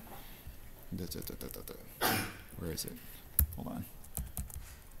 Where is it? Hold on.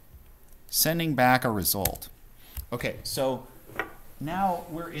 Sending back a result. Okay, so now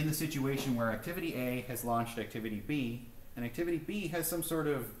we're in the situation where activity A has launched activity B, and activity B has some sort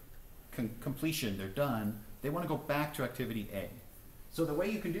of completion, they're done. They want to go back to activity A. So the way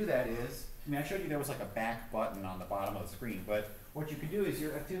you can do that is, I mean, I showed you there was like a back button on the bottom of the screen, but what you can do is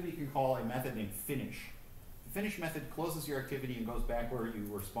your activity can call a method named finish. The finish method closes your activity and goes back where you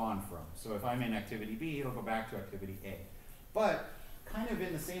were spawned from. So if I'm in activity B, it'll go back to activity A. But kind of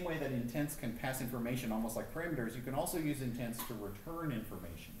in the same way that intents can pass information almost like parameters, you can also use intents to return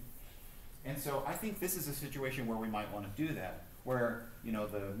information. And so I think this is a situation where we might want to do that, where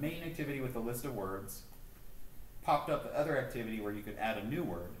the main activity with the list of words popped up the other activity where you could add a new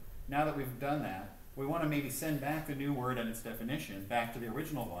word. Now that we've done that, we want to maybe send back the new word and its definition back to the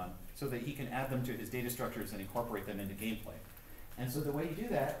original one so that he can add them to his data structures and incorporate them into gameplay. And so the way you do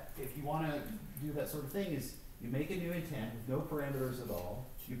that, if you want to do that sort of thing, is you make a new intent with no parameters at all,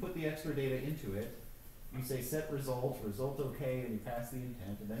 you put the extra data into it, you say set result, result okay, and you pass the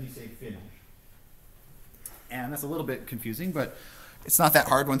intent, and then you say finish. And that's a little bit confusing, but it's not that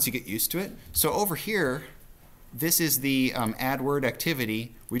hard once you get used to it. So over here, this is the add word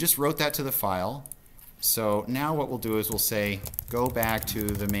activity. We just wrote that to the file. So now what we'll do is we'll say go back to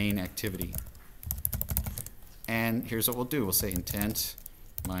the main activity. And here's what we'll do. We'll say intent,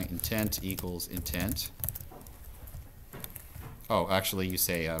 my intent equals intent. Oh, actually you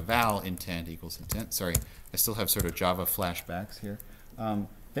say val intent equals intent. Sorry, I still have sort of Java flashbacks here.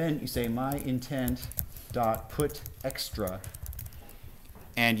 Then you say my intent dot put extra,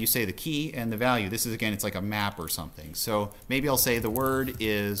 and you say the key and the value. This is, again, it's like a map or something. So maybe I'll say the word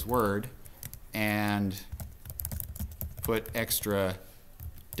is word, and put extra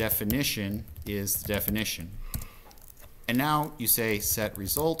definition is the definition. And now you say set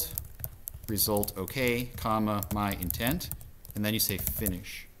result, result okay, comma, my intent, and then you say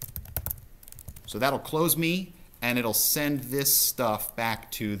finish. So that'll close me, and it'll send this stuff back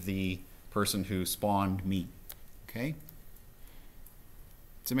to the person who spawned me. Okay?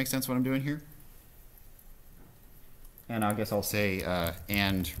 Does it make sense what I'm doing here? And I guess I'll say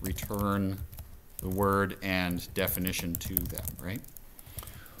and return the word and definition to them, right?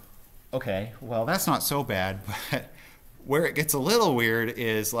 Okay, well that's not so bad, but where it gets a little weird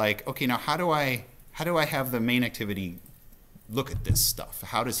is like, okay, now how do I have the main activity look at this stuff?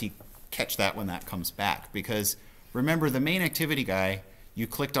 How does he catch that when that comes back? Because remember, the main activity guy, you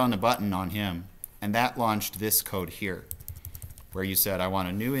clicked on the button on him, and that launched this code here, where you said, I want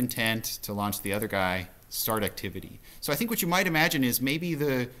a new intent to launch the other guy, start activity. So I think what you might imagine is maybe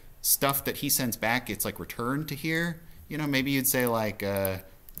the stuff that he sends back gets like returned to here. You know, maybe you'd say like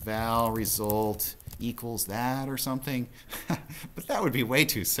val result equals that or something. But that would be way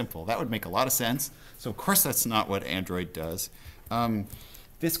too simple. That would make a lot of sense. So of course that's not what Android does.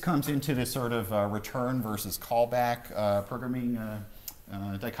 This comes into this sort of return versus callback programming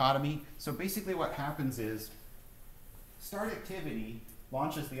dichotomy. So basically what happens is start activity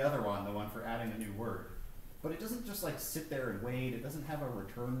launches the other one, the one for adding a new word. But it doesn't just like sit there and wait. It doesn't have a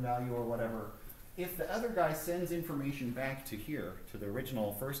return value or whatever. If the other guy sends information back to here, to the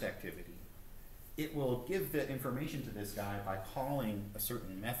original first activity, it will give the information to this guy by calling a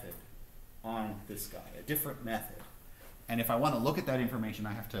certain method on this guy, a different method. And if I want to look at that information,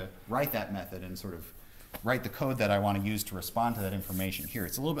 I have to write that method and sort of write the code that I want to use to respond to that information here.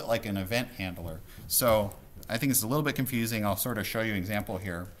 It's a little bit like an event handler. So I think it's a little bit confusing. I'll sort of show you an example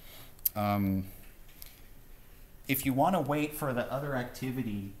here. If you want to wait for the other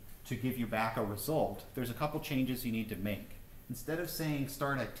activity to give you back a result, there's a couple changes you need to make. Instead of saying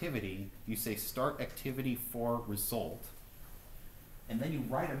start activity, you say start activity for result. And then you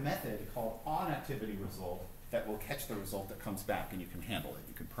write a method called onActivityResult that will catch the result that comes back, and you can handle it,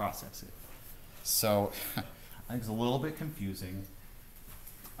 you can process it. So I think it's a little bit confusing.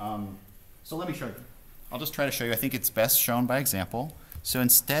 So let me show you. I'll just try to show you. I think it's best shown by example. So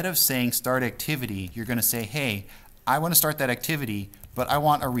instead of saying start activity, you're going to say, hey, I want to start that activity, but I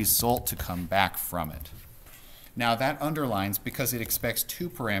want a result to come back from it. Now that underlines because it expects two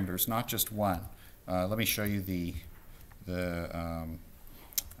parameters, not just one. Let me show you the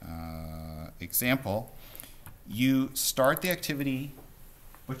example. You start the activity,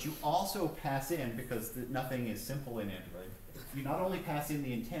 but you also pass in, because nothing is simple in Android, you not only pass in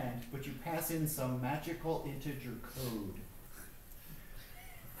the intent, but you pass in some magical integer code.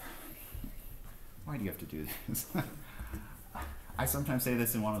 Why do you have to do this? I sometimes say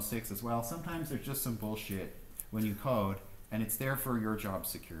this in 106 as well. Sometimes there's just some bullshit when you code, and it's there for your job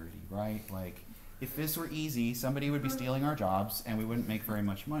security, right? Like, if this were easy, somebody would be stealing our jobs, and we wouldn't make very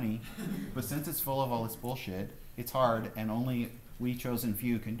much money. But since it's full of all this bullshit, it's hard, and only we chosen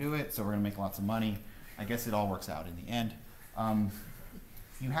few can do it, so we're going to make lots of money. I guess it all works out in the end.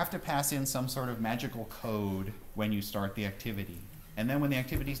 You have to pass in some sort of magical code when you start the activity. And then when the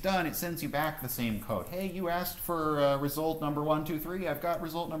activity's done, it sends you back the same code. Hey, you asked for result number 1, 2, 3. I've got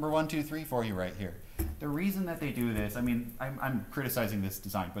result number 1, 2, 3 for you right here. The reason that they do this, I mean, I'm criticizing this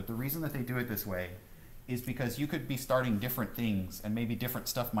design, but the reason that they do it this way is because you could be starting different things, and maybe different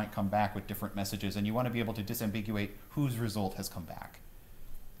stuff might come back with different messages, and you want to be able to disambiguate whose result has come back.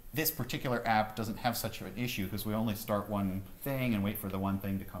 This particular app doesn't have such an issue because we only start one thing and wait for the one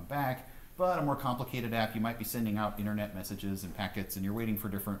thing to come back. But a more complicated app, you might be sending out internet messages and packets, and you're waiting for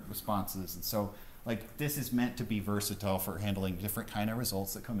different responses. And so, like, this is meant to be versatile for handling different kind of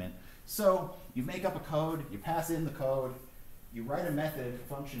results that come in. So you make up a code, you pass in the code, you write a method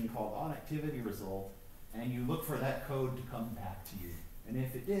function called onActivityResult, and you look for that code to come back to you. And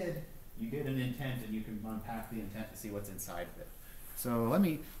if it did, you get an intent, and you can unpack the intent to see what's inside of it. So let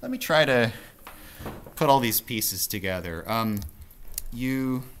me try to put all these pieces together.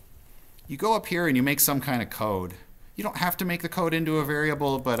 You go up here and you make some kind of code. You don't have to make the code into a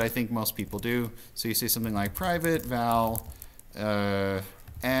variable, but I think most people do. So you say something like private val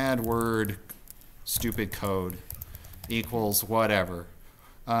add word stupid code equals whatever.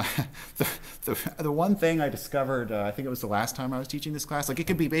 The one thing I discovered, I think it was the last time I was teaching this class, like it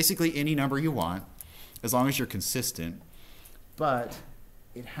could be basically any number you want as long as you're consistent, but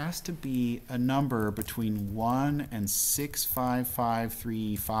it has to be a number between 1 and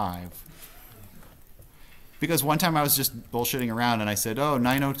 65535. Because one time I was just bullshitting around and I said, oh,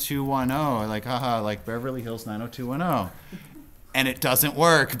 90210, like, haha, like Beverly Hills 90210. And it doesn't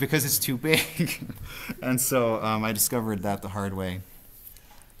work because it's too big. And so I discovered that the hard way.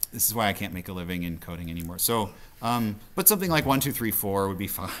 This is why I can't make a living in coding anymore. So, but something like 1234 would be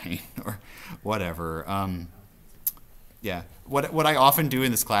fine, or whatever. Yeah, what I often do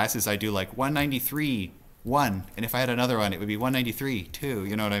in this class is I do like 193, 1, and if I had another one, it would be 193, 2.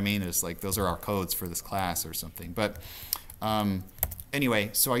 You know what I mean? It's like those are our codes for this class or something. But anyway,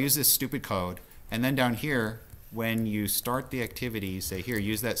 so I use this stupid code, and then down here, when you start the activity, you say, here,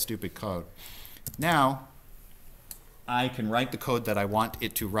 use that stupid code. Now, I can write the code that I want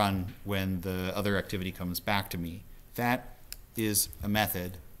it to run when the other activity comes back to me. That is a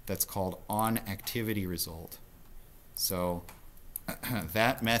method that's called onActivityResult. So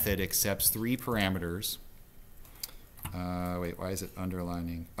that method accepts 3 parameters. Wait, why is it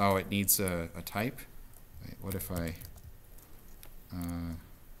underlining? Oh, it needs a type. Wait, what if I,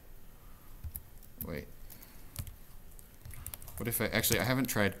 wait, What if I haven't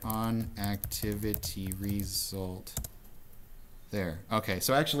tried on activity result. There. Okay,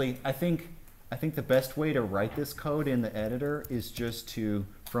 so actually I think the best way to write this code in the editor is just to,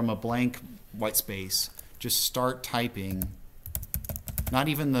 from a blank white space, just start typing, not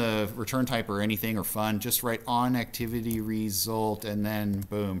even the return type or anything or fun, just write on activity result and then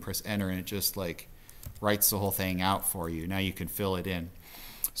boom, press enter, and it just like writes the whole thing out for you. Now you can fill it in.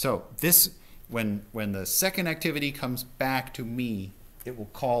 So this, when the second activity comes back to me, it will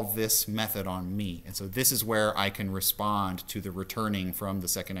call this method on me. And so this is where I can respond to the returning from the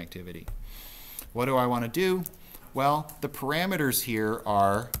second activity. What do I want to do? Well, the parameters here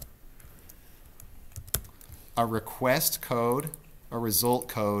are a request code, a result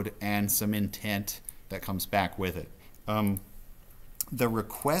code, and some intent that comes back with it. The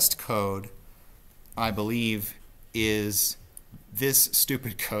request code, I believe, is this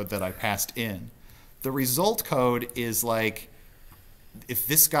stupid code that I passed in. The result code is like, if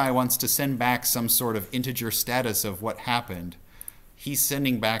this guy wants to send back some sort of integer status of what happened, he's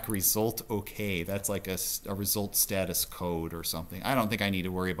sending back result okay. That's like a result status code or something. I don't think I need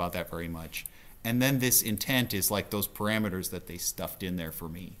to worry about that very much. And then this intent is like those parameters that they stuffed in there for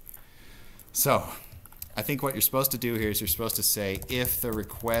me. So I think what you're supposed to do here is you're supposed to say if the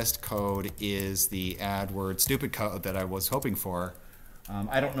request code is the add word stupid code that I was hoping for.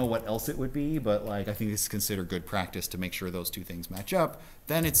 I don't know what else it would be, but like I think this is considered good practice to make sure those two things match up.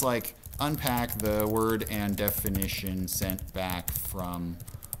 Then it's like unpack the word and definition sent back from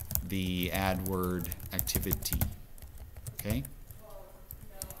the add word activity. Okay?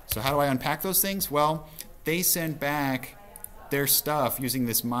 So how do I unpack those things? Well, they send back their stuff using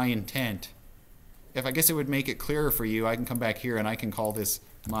this my intent. If I guess it would make it clearer for you, I can come back here and I can call this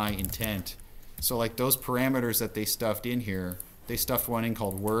my intent. So like those parameters that they stuffed in here, they stuffed one in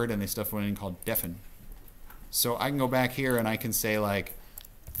called word and they stuffed one in called defen. So I can go back here and I can say like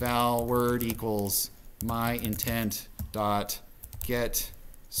val word equals my intent dot get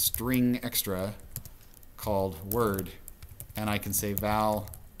string extra called word, and I can say val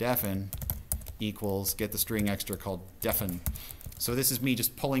defen equals get the string extra called defen. So this is me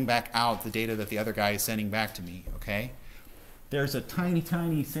just pulling back out the data that the other guy is sending back to me, okay? There's a tiny,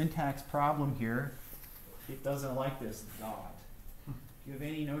 tiny syntax problem here. It doesn't like this dot. Do you have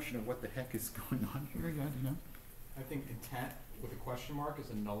any notion of what the heck is going on here? You know? I think intent with a question mark is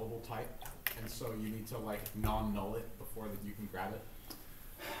a nullable type, and so you need to like non-null it before that you can grab it.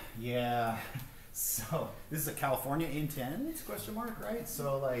 Yeah. So this is a California intent question mark, right?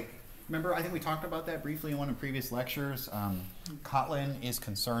 So like, remember, I think we talked about that briefly in one of the previous lectures. Kotlin is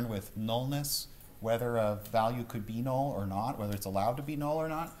concerned with nullness, whether a value could be null or not, whether it's allowed to be null or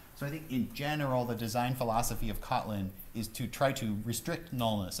not. So I think in general, the design philosophy of Kotlin is to try to restrict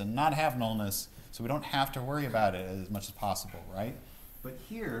nullness and not have nullness, so we don't have to worry about it as much as possible, right? But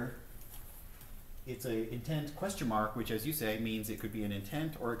here, it's an intent question mark, which, as you say, means it could be an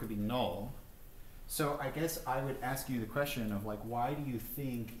intent or it could be null. So I guess I would ask you the question of like, why do you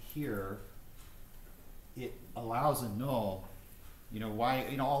think here it allows a null? You know, why,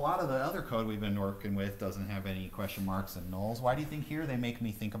 you know, a lot of the other code we've been working with doesn't have any question marks and nulls. Why do you think here they make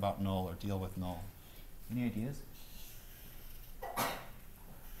me think about null or deal with null? Any ideas?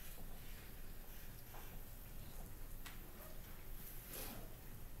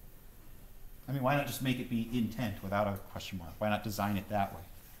 I mean, why not just make it be intent without a question mark? Why not design it that way?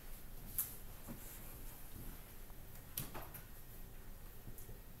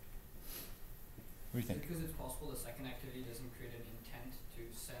 What do you think? Because it's possible the second activity doesn't create an intent to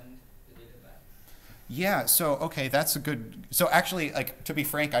send the data back. Yeah, so, okay, that's a good, so actually, like, to be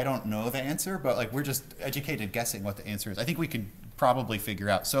frank, I don't know the answer, but like, we're just educated guessing what the answer is. I think we could probably figure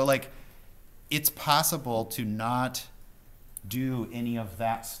out. So like, it's possible to not do any of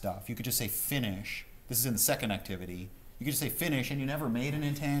that stuff. You could just say finish. This is in the second activity. You could just say finish, and you never made an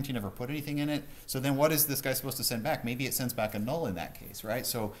intent, you never put anything in it. So then what is this guy supposed to send back? Maybe it sends back a null in that case, right?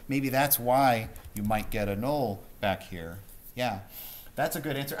 So maybe that's why you might get a null back here. Yeah, that's a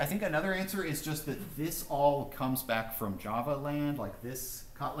good answer. I think another answer is just that this all comes back from Java land. Like this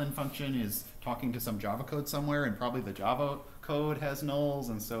Kotlin function is talking to some Java code somewhere, and probably the Java code has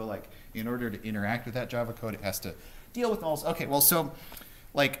nulls. And so like in order to interact with that Java code, it has to deal with nulls. Okay, well, so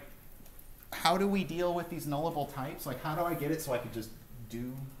like, how do we deal with these nullable types? Like, how do I get it so I could just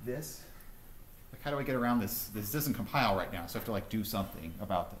do this? Like, how do I get around this? This doesn't compile right now, so I have to like do something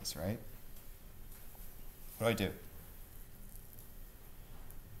about this, right? What do I do?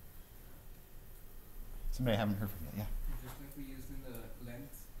 Somebody I haven't heard from yet, yeah. Just like we used in the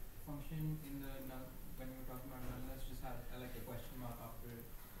length function in the null, when we were talking about null, let's just have like a question mark after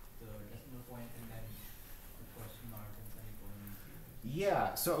the decimal point and then the question mark and semicolon.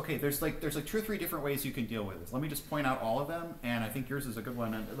 Yeah, so okay, there's like 2 or 3 different ways you can deal with this. Let me just point out all of them, and I think yours is a good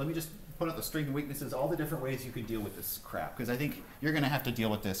one. And let me just put out the strengths and weaknesses, all the different ways you could deal with this crap, because I think you're going to have to deal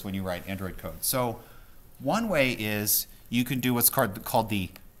with this when you write Android code. So one way is you can do what's called the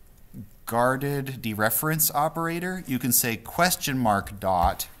guarded dereference operator. You can say question mark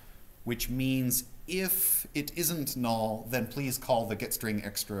dot, which means if it isn't null, then please call the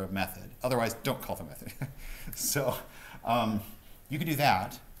getStringExtra method. Otherwise, don't call the method. So you can do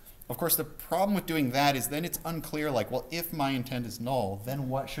that. Of course, the problem with doing that is then it's unclear, like, well, if my intent is null, then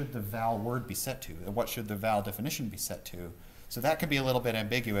what should the val word be set to? What should the val definition be set to? So that can be a little bit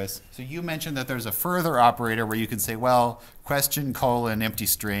ambiguous. So you mentioned that there's a further operator where you can say, well, question colon empty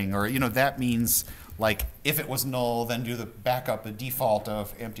string, or, you know, that means, like, if it was null, then do the backup, a default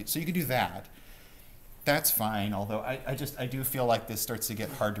of empty. So you can do that. That's fine, although I do feel like this starts to get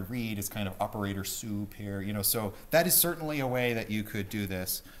hard to read. It's kind of operator soup here, you know, so that is certainly a way that you could do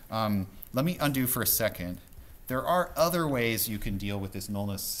this. Let me undo for a second. There are other ways you can deal with this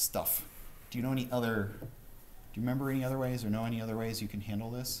nullness stuff. Do you know any other, do you remember any other ways or know any other ways you can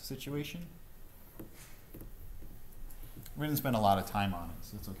handle this situation? We didn't spend a lot of time on it,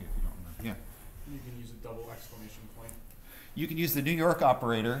 so it's okay if you don't remember. Yeah. You can use a double exclamation point. You can use the New York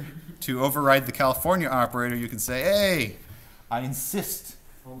operator to override the California operator. You can say, hey, I insist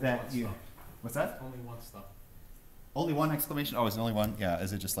Only that one you... stuff. What's that? Only one stuff. Only one exclamation? Oh, is it only one? Yeah,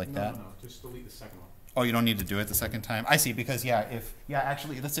 is it just like that? No, just delete the second one. Oh, you don't need to do it the second time? I see, because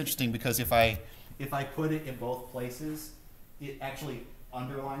actually that's interesting, because if I put it in both places, it actually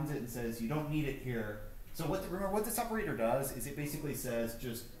underlines it and says you don't need it here. So remember what this operator does is it basically says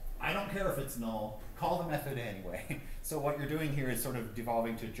just, I don't care if it's null, call the method anyway. So what you're doing here is sort of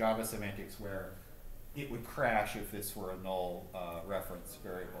devolving to Java semantics where it would crash if this were a null reference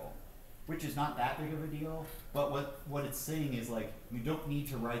variable, which is not that big of a deal. But what it's saying is, like, you don't need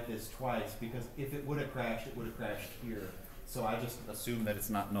to write this twice, because if it would have crashed, it would have crashed here. So I just assume that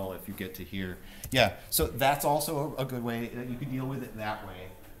it's not null if you get to here. Yeah, so that's also a good way that you can deal with it that way.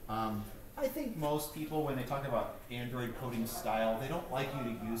 I think most people, when they talk about Android coding style, they don't like you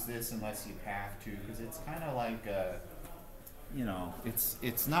to use this unless you have to, because it's kind of like, you know,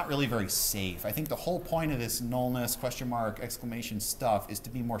 it's not really very safe. I think the whole point of this nullness, question mark, exclamation stuff is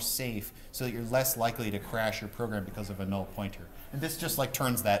to be more safe so that you're less likely to crash your program because of a null pointer. And this just like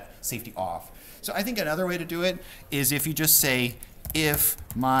turns that safety off. So I think another way to do it is if you just say, if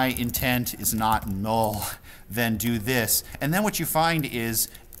my intent is not null, then do this. And then what you find is,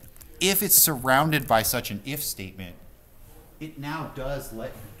 if it's surrounded by such an if statement, it now does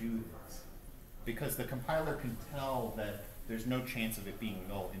let you do this, because the compiler can tell that there's no chance of it being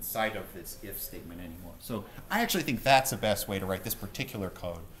null inside of this if statement anymore. So I actually think that's the best way to write this particular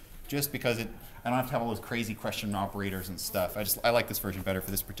code, just because I don't have to have all those crazy question operators and stuff. I like this version better for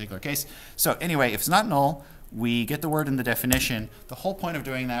this particular case. So anyway, if it's not null, we get the word in the definition. The whole point of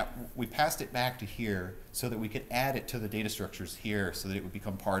doing that, we passed it back to here so that we could add it to the data structures here so that it would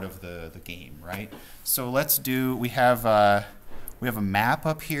become part of the game, right? So let's do, we have a map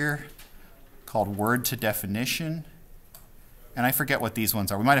up here called word to definition. And I forget what these ones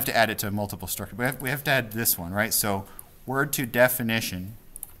are. We might have to add it to multiple structures. We have to add this one, right? So word to definition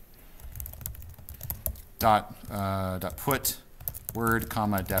dot put word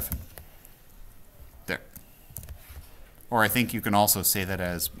comma defin. There. Or I think you can also say that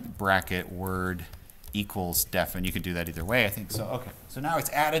as bracket word equals defin. You could do that either way. I think so. Okay. So now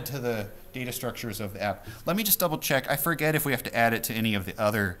it's added to the data structures of the app. Let me just double check. I forget if we have to add it to any of the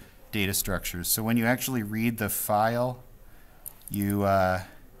other data structures. So when you actually read the file, you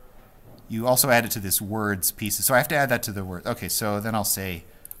also add it to this words piece. So I have to add that to the word. Okay, so then I'll say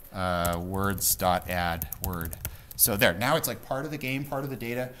words.add word. So there, now it's like part of the game, part of the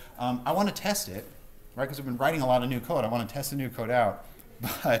data. I want to test it, right? Because we've been writing a lot of new code. I want to test the new code out.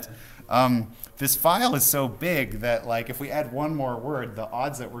 But this file is so big that, like, if we add one more word, the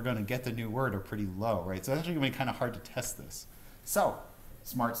odds that we're going to get the new word are pretty low, right? So it's actually going to be kind of hard to test this. So,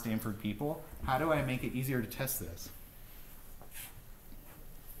 smart Stanford people, how do I make it easier to test this?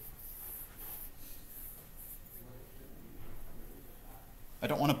 I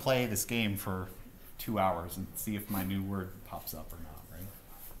don't want to play this game for 2 hours and see if my new word pops up or not, right?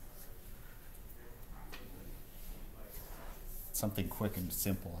 Something quick and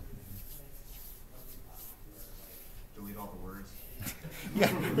simple. Delete all the words.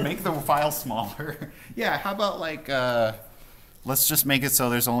 Yeah, make the file smaller. Yeah, how about like, let's just make it so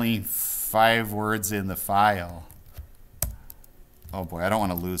there's only 5 words in the file. Oh boy, I don't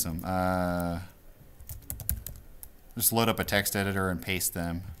want to lose them. Just load up a text editor and paste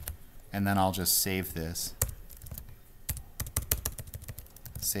them, and then I'll just save this.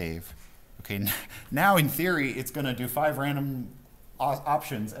 Save. Okay, now in theory, it's going to do 5 random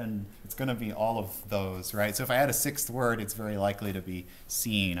options, and it's going to be all of those, right? So if I add a 6th word, it's very likely to be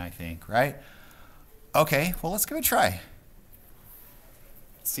seen, I think, right? Okay, well, let's give it a try.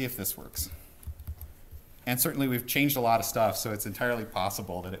 Let's see if this works. And certainly we've changed a lot of stuff, so it's entirely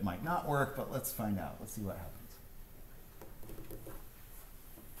possible that it might not work, but let's find out. Let's see what happens.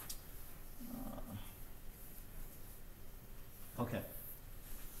 Okay.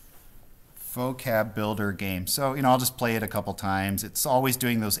 Vocab builder game. So, I'll just play it a couple times. It's always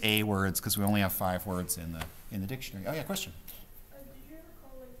doing those A words because we only have 5 words in the dictionary. Oh yeah, question. Did you ever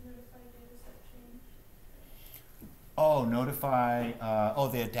call notify data set change? Oh, notify.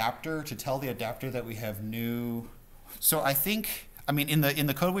 The adapter, to tell the adapter that we have new. So I think, in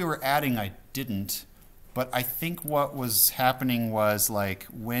the code we were adding, I didn't, but I think what was happening was like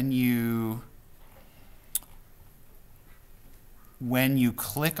when you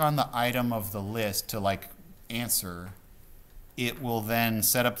click on the item of the list to like answer, it will then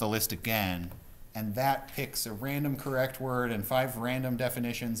set up the list again, and that picks a random correct word and 5 random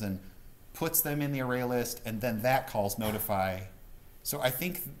definitions and puts them in the array list, and then that calls notify. So I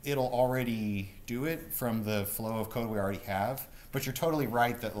think it'll already do it from the flow of code we already have, but you're totally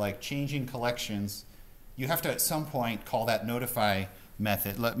right that like changing collections, you have to at some point call that notify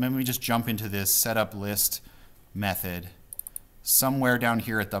method. Let me just jump into this setup list method. Somewhere down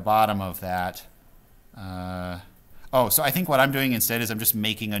here at the bottom of that. So I think what I'm doing instead is I'm just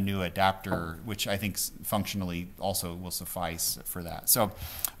making a new adapter, which I think functionally also will suffice for that. So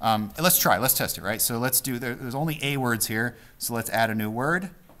let's try. Let's test it, right? So let's do, there's only A words here, so let's add a new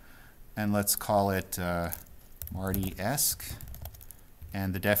word, and let's call it Marty-esque.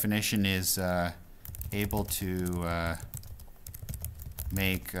 And the definition is able to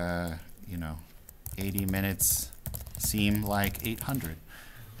make, 80 minutes seem like 800.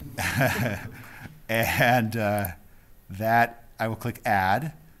 And that, I will click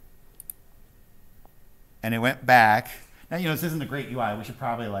add. And it went back. Now, this isn't a great UI. We should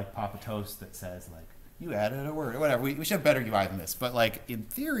probably like pop a toast that says like, you added a word or whatever. We should have better UI than this. But like in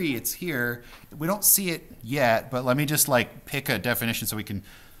theory, it's here. We don't see it yet, but let me just like pick a definition so we can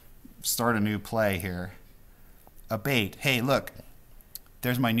start a new play here. Abate. Hey, look.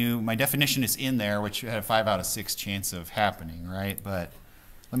 There's my definition is in there, which had a 5 out of 6 chance of happening, right? But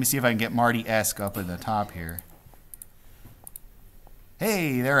let me see if I can get Marty-esque up at the top here.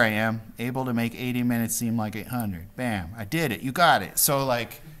 Hey, there I am, able to make 80 minutes seem like 800. Bam, I did it, you got it. So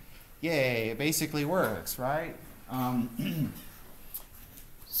like, yay, it basically works, right?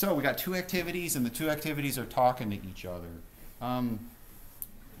 So we got 2 activities, and the 2 activities are talking to each other.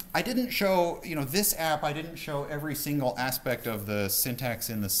 I didn't show, this app, I didn't show every single aspect of the syntax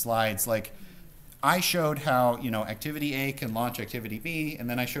in the slides. Like, I showed how, activity A can launch activity B, and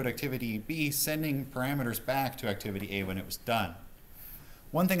then I showed activity B sending parameters back to activity A when it was done.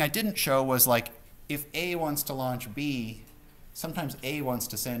 One thing I didn't show was, like, if A wants to launch B, sometimes A wants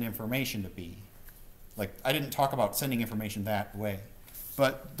to send information to B. Like, I didn't talk about sending information that way.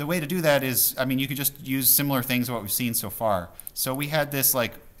 But the way to do that is, you could just use similar things to what we've seen so far. So we had this,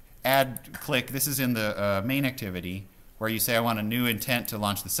 like, add click. This is in the main activity where you say I want a new intent to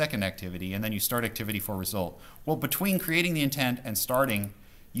launch the second activity, and then you start activity for result. Well, between creating the intent and starting,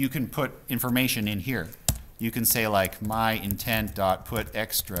 you can put information in here. You can say like my intent dot put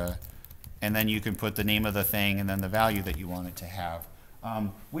extra, and then you can put the name of the thing and then the value that you want it to have.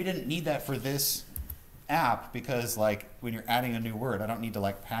 We didn't need that for this app because like when you're adding a new word, I don't need to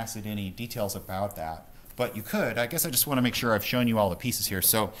like pass it any details about that. But you could. I guess I just want to make sure I've shown you all the pieces here.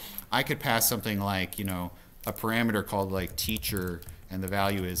 So I could pass something like, a parameter called like teacher, and the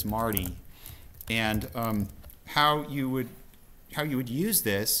value is Marty. And how you would use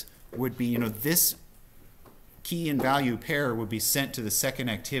this would be, this key and value pair would be sent to the second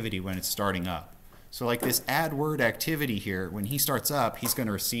activity when it's starting up. So like this add word activity here, when he starts up, he's going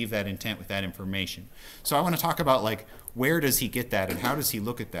to receive that intent with that information. So I want to talk about like where does he get that and how does he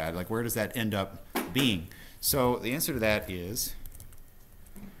look at that? Like where does that end up being? So the answer to that is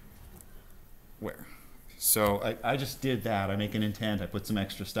where? So I just did that. I make an intent, I put some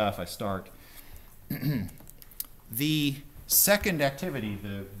extra stuff, I start. The second activity,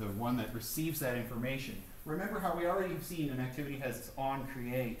 the one that receives that information, remember how we already have seen an activity has its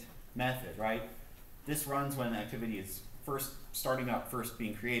onCreate method, right? This runs when the activity is first starting up, first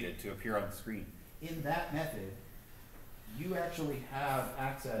being created to appear on the screen. In that method, you actually have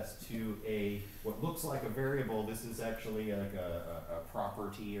access to what looks like a variable. This is actually like a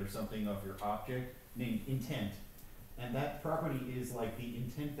property or something of your object named intent. And that property is like the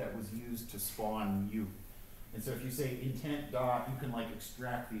intent that was used to spawn you. And so if you say intent dot, you can like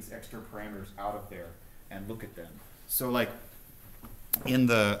extract these extra parameters out of there and look at them. So like in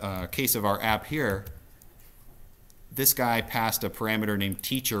the case of our app here, this guy passed a parameter named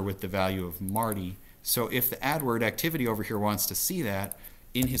teacher with the value of Marty. So if the AdWord activity over here wants to see that,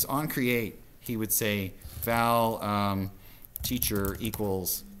 in his onCreate, he would say val teacher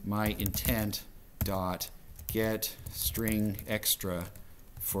equals my intent dot get string extra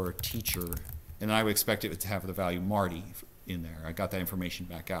for teacher, and then I would expect it to have the value Marty in there. I got that information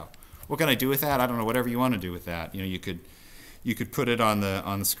back out. What can I do with that? I don't know. Whatever you want to do with that. You know, you could put it on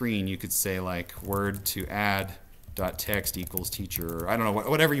the screen. You could say like word to add dot text equals teacher. Or I don't know.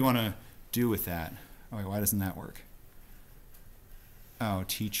 Whatever you want to do with that. Oh, wait, why doesn't that work? Oh,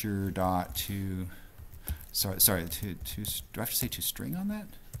 teacher dot to. Sorry. Do I have to say to string on that?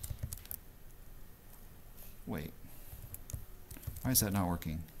 Wait. Why is that not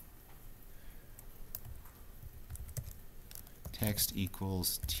working? Text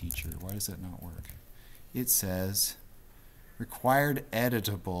equals teacher. Why does that not work? It says required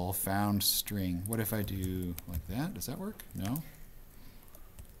editable found string. What if I do like that? Does that work? No?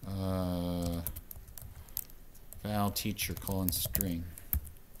 Val teacher colon string.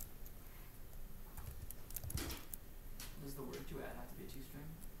 Does the word to add have to be a two-string?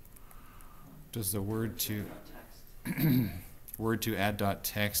 Does the word to Text. word to add dot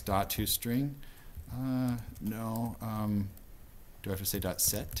text dot to string? No. Do I have to say dot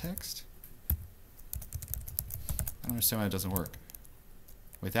set text? I don't understand why that doesn't work.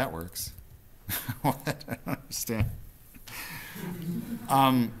 Wait, that works. What? I don't understand.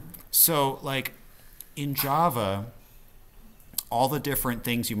 So like in Java, all the different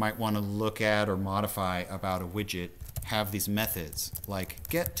things you might want to look at or modify about a widget have these methods like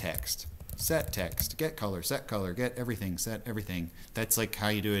get text, set text, get color, get everything, set everything. That's like how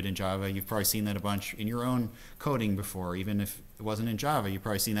you do it in Java. You've probably seen that a bunch in your own coding before. Even if it wasn't in Java, you've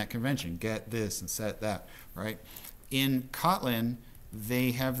probably seen that convention. Get this and set that, right? In Kotlin,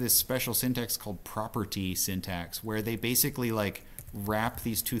 they have this special syntax called property syntax where they basically like wrap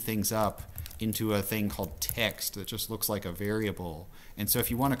these two things up into a thing called text that just looks like a variable. And so if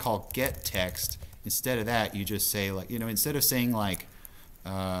you want to call get text, instead of that, you just say like, you know, instead of saying like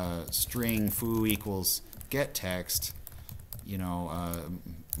string foo equals get text, you know,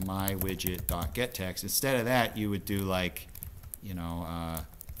 my widget dot get text, instead of that, you would do like, you know,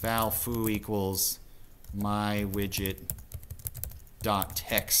 val foo equals my widget dot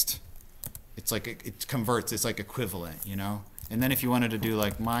text. It's like it converts, it's like equivalent, you know. And then if you wanted to do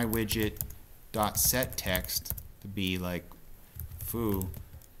like my widget dot set text to be like foo,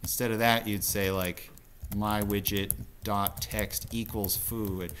 instead of that you'd say like my widget dot text equals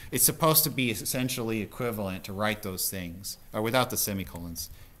foo. It's supposed to be essentially equivalent to write those things without the semicolons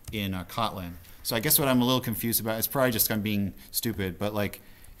in Kotlin. So I guess what I'm a little confused about is probably just I'm being stupid, but like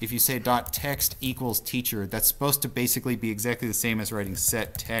if you say dot text equals teacher, that's supposed to basically be exactly the same as writing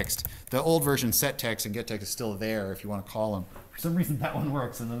set text. The old version set text and get text is still there if you want to call them. For some reason that one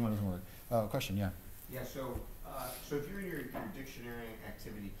works and the other one doesn't work. Question, yeah. Yeah, so if you're in your dictionary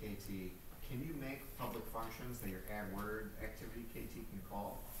activity KT, can you make public functions that your AdWord activity KT can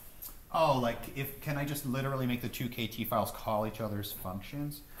call? Oh, like can I just literally make the two KT files call each other's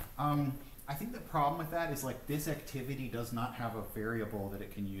functions? I think the problem with that is like this activity does not have a variable that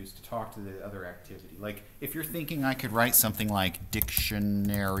it can use to talk to the other activity. Like if you're thinking I could write something like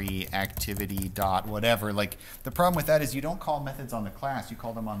dictionary activity dot whatever, like the problem with that is you don't call methods on the class, you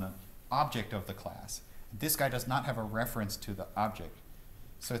call them on the object of the class. This guy does not have a reference to the object.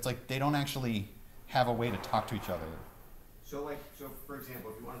 So it's like they don't actually have a way to talk to each other. So for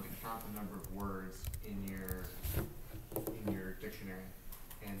example, if you wanted to count the number of words in your dictionary,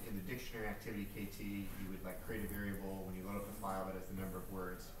 and in the dictionary activity KT, you would like create a variable when you load up the file that has the number of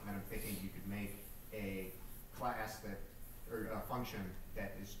words. And then I'm thinking you could make a class that, or a function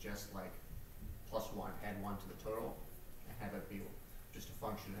that is just like +1, add 1 to the total, and have it be just a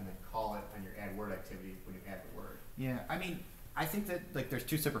function, and then call it on your add word activity when you add the word. Yeah, I mean, I think that like there's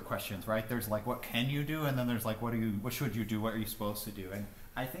two separate questions, right? There's like what can you do, and then there's like what should you do, what are you supposed to do? And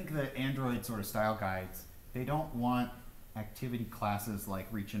I think the Android sort of style guides, they don't want activity classes like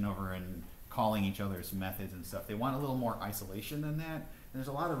reaching over and calling each other's methods and stuff. They want a little more isolation than that. And there's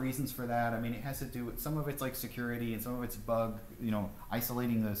a lot of reasons for that. I mean, it has to do with some of it's like security and some of it's bug, you know,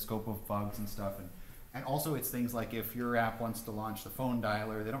 isolating the scope of bugs and stuff. And also it's things like if your app wants to launch the phone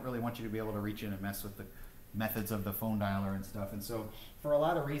dialer, they don't really want you to be able to reach in and mess with the methods of the phone dialer and stuff. And so for a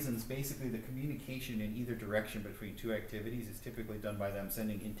lot of reasons, basically the communication in either direction between two activities is typically done by them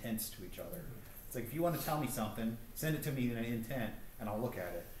sending intents to each other. It's like if you want to tell me something, send it to me in an intent and I'll look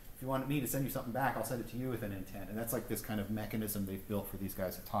at it. If you want me to send you something back, I'll send it to you with an intent. And that's like this kind of mechanism they've built for these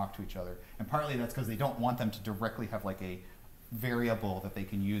guys to talk to each other. And partly that's because they don't want them to directly have like a variable that they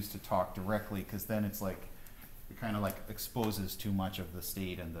can use to talk directly, because then it's like, it kind of like exposes too much of the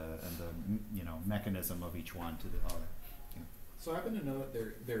state and the you know, mechanism of each one to the other. So I happen to know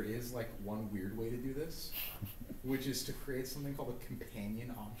that there is like one weird way to do this, which is to create something called a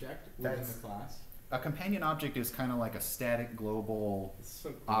companion object within That's- the class. A companion object is kind of like a static global It's so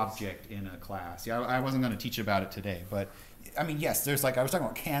gross. object in a class. Yeah, I wasn't going to teach about it today, but I mean, yes, there's like, I was talking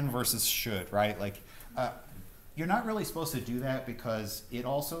about can versus should, right? Like, you're not really supposed to do that because it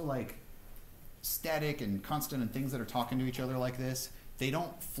also like static and constant and things that are talking to each other like this, they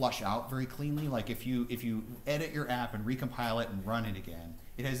don't flush out very cleanly. Like if you edit your app and recompile it and run it again,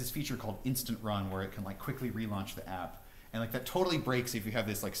 it has this feature called instant run where it can like quickly relaunch the app. And like that totally breaks if you have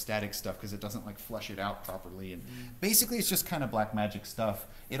this like static stuff because it doesn't like flush it out properly. And basically it's just kind of black magic stuff.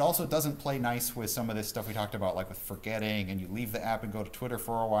 It also doesn't play nice with some of this stuff we talked about, like with forgetting, and you leave the app and go to Twitter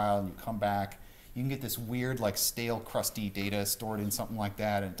for a while and you come back. You can get this weird like stale crusty data stored in something like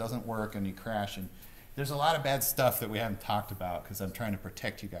that and it doesn't work and you crash. And there's a lot of bad stuff that we haven't talked about because I'm trying to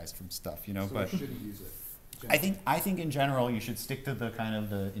protect you guys from stuff, you know. So But we shouldn't use it. I think in general you should stick to the kind of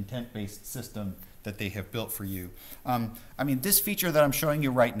the intent-based system that they have built for you. I mean, this feature that I'm showing you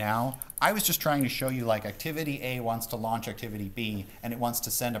right now, I was just trying to show you like activity A wants to launch activity B and it wants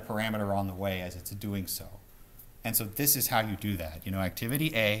to send a parameter on the way as it's doing so. And so this is how you do that. You know,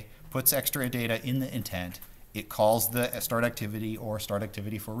 activity A puts extra data in the intent. It calls the start activity or start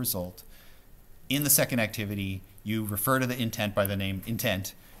activity for result. In the second activity, you refer to the intent by the name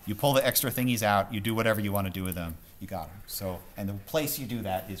intent. You pull the extra thingies out, you do whatever you want to do with them, you got them. So, and the place you do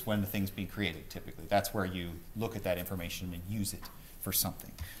that is when the thing's being created, typically. That's where you look at that information and use it for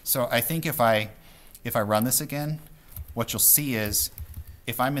something. So I think if I run this again, what you'll see is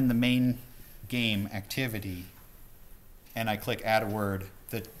if I'm in the main game activity and I click add a word,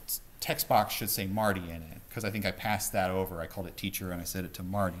 the text box should say Marty in it, because I think I passed that over. I called it teacher and I set it to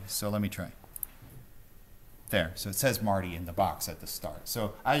Marty. So let me try. There, so it says Marty in the box at the start.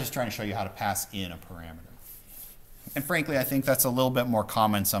 So I was just trying to show you how to pass in a parameter. And frankly, I think that's a little bit more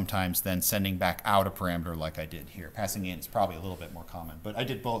common sometimes than sending back out a parameter like I did here. Passing in is probably a little bit more common, but I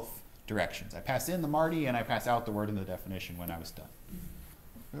did both directions. I passed in the Marty and I passed out the word in the definition when I was done.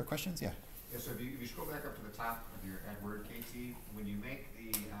 Other questions? Yeah. Yeah, so if you scroll back up to the top of your add word KT, when you make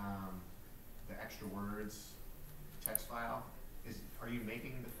the extra words text file, are you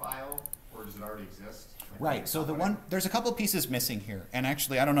making the file or does it already exist? Like, Right. So there's a couple pieces missing here, and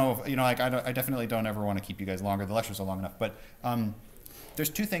actually, I don't know if, you know, like I definitely don't ever want to keep you guys longer. The lectures are long enough, but there's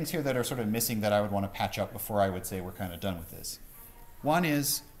two things here that are sort of missing that I would want to patch up before I would say we're kind of done with this. One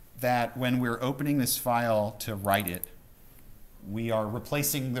is that when we're opening this file to write it, we are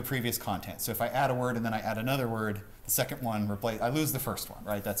replacing the previous content. So if I add a word and then I add another word, the second one I lose the first one,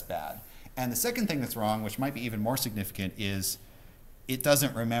 right? That's bad. And the second thing that's wrong, which might be even more significant, is it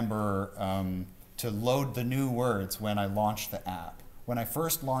doesn't remember to load the new words when I launch the app. When I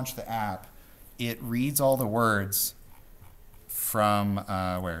first launch the app, it reads all the words from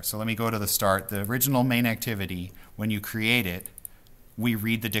where? So let me go to the start. The original main activity, when you create it, we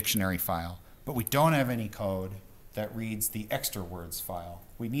read the dictionary file. But we don't have any code that reads the extra words file.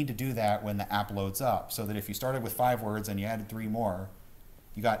 We need to do that when the app loads up, so that if you started with 5 words and you added 3 more,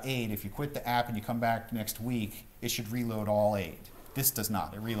 you got 8. If you quit the app and you come back next week, it should reload all 8. This does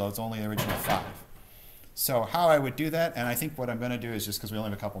not. It reloads only the original 5. So how I would do that, and I think what I'm going to do is, just because we only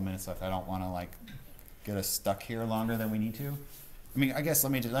have a couple minutes left, I don't want to like get us stuck here longer than we need to. I mean, I guess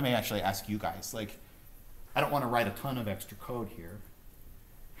let me actually ask you guys. Like, I don't want to write a ton of extra code here.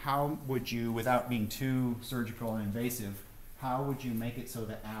 How would you, without being too surgical and invasive, how would you make it so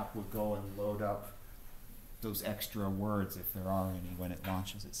the app would go and load up those extra words, if there are any, when it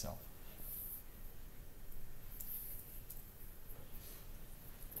launches itself?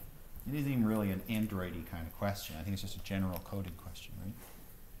 It isn't even really an Android-y kind of question. I think it's just a general coding question,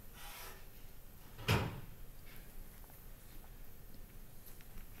 right?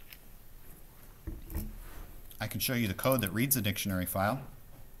 I can show you the code that reads the dictionary file.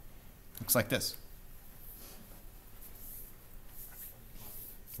 Looks like this.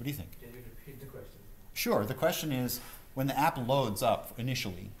 What do you think? Can you repeat the question? Sure. The question is, when the app loads up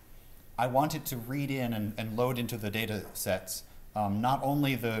initially, I want it to read in and load into the data sets not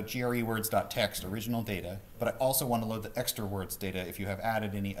only the grewords.txt original data, but I also want to load the extra words data if you have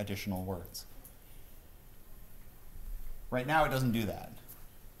added any additional words. Right now it doesn't do that.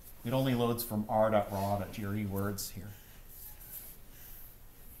 It only loads from r.raw.grewords here.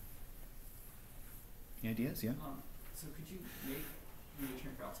 Any ideas? Yeah? So could you make read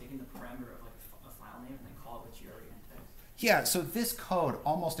dictionary file, taking the parameter of like a file name and then call it what you already indexed? Yeah, so this code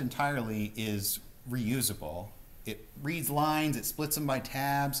almost entirely is reusable. It reads lines, it splits them by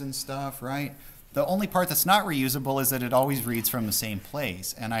tabs and stuff, right? The only part that's not reusable is that it always reads from the same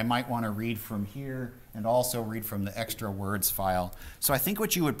place, and I might want to read from here and also read from the extra words file. So I think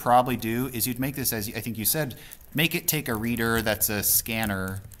what you would probably do is you'd make this, as I think you said, make it take a reader that's a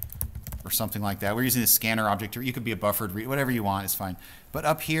scanner or something like that. We're using the scanner object, or you could be a buffered read, whatever you want is fine. But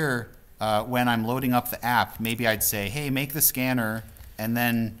up here, when I'm loading up the app, maybe I'd say, hey, make the scanner, and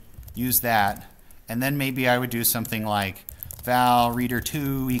then use that. And then maybe I would do something like val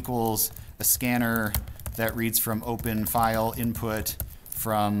reader2 equals a scanner that reads from open file input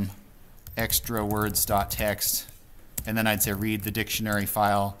from extra words.txt. And then I'd say read the dictionary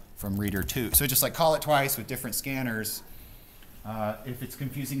file from reader2. So just like call it twice with different scanners. If it's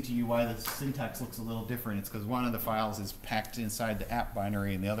confusing to you why the syntax looks a little different, it's because one of the files is packed inside the app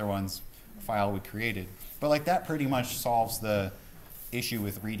binary and the other one's a file we created. But like that pretty much solves the issue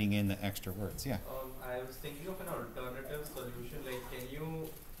with reading in the extra words. Yeah. I was thinking of an alternative solution. Like, can you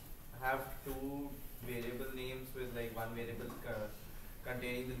have two variable names with like one variable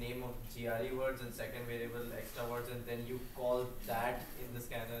containing the name of GRE words and second variable extra words, and then you call that in the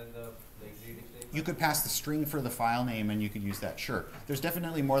scanner in the like read dictionary? You could pass the string for the file name and you could use that, sure. There's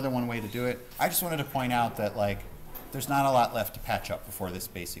definitely more than one way to do it. I just wanted to point out that like there's not a lot left to patch up before this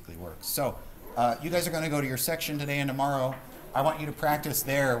basically works. So you guys are going to go to your section today and tomorrow. I want you to practice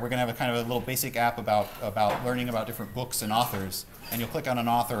there. We're going to have a kind of a little basic app about learning about different books and authors. And you'll click on an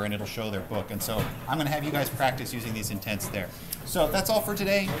author and it'll show their book. And so I'm going to have you guys practice using these intents there. So that's all for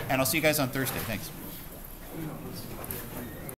today, and I'll see you guys on Thursday. Thanks.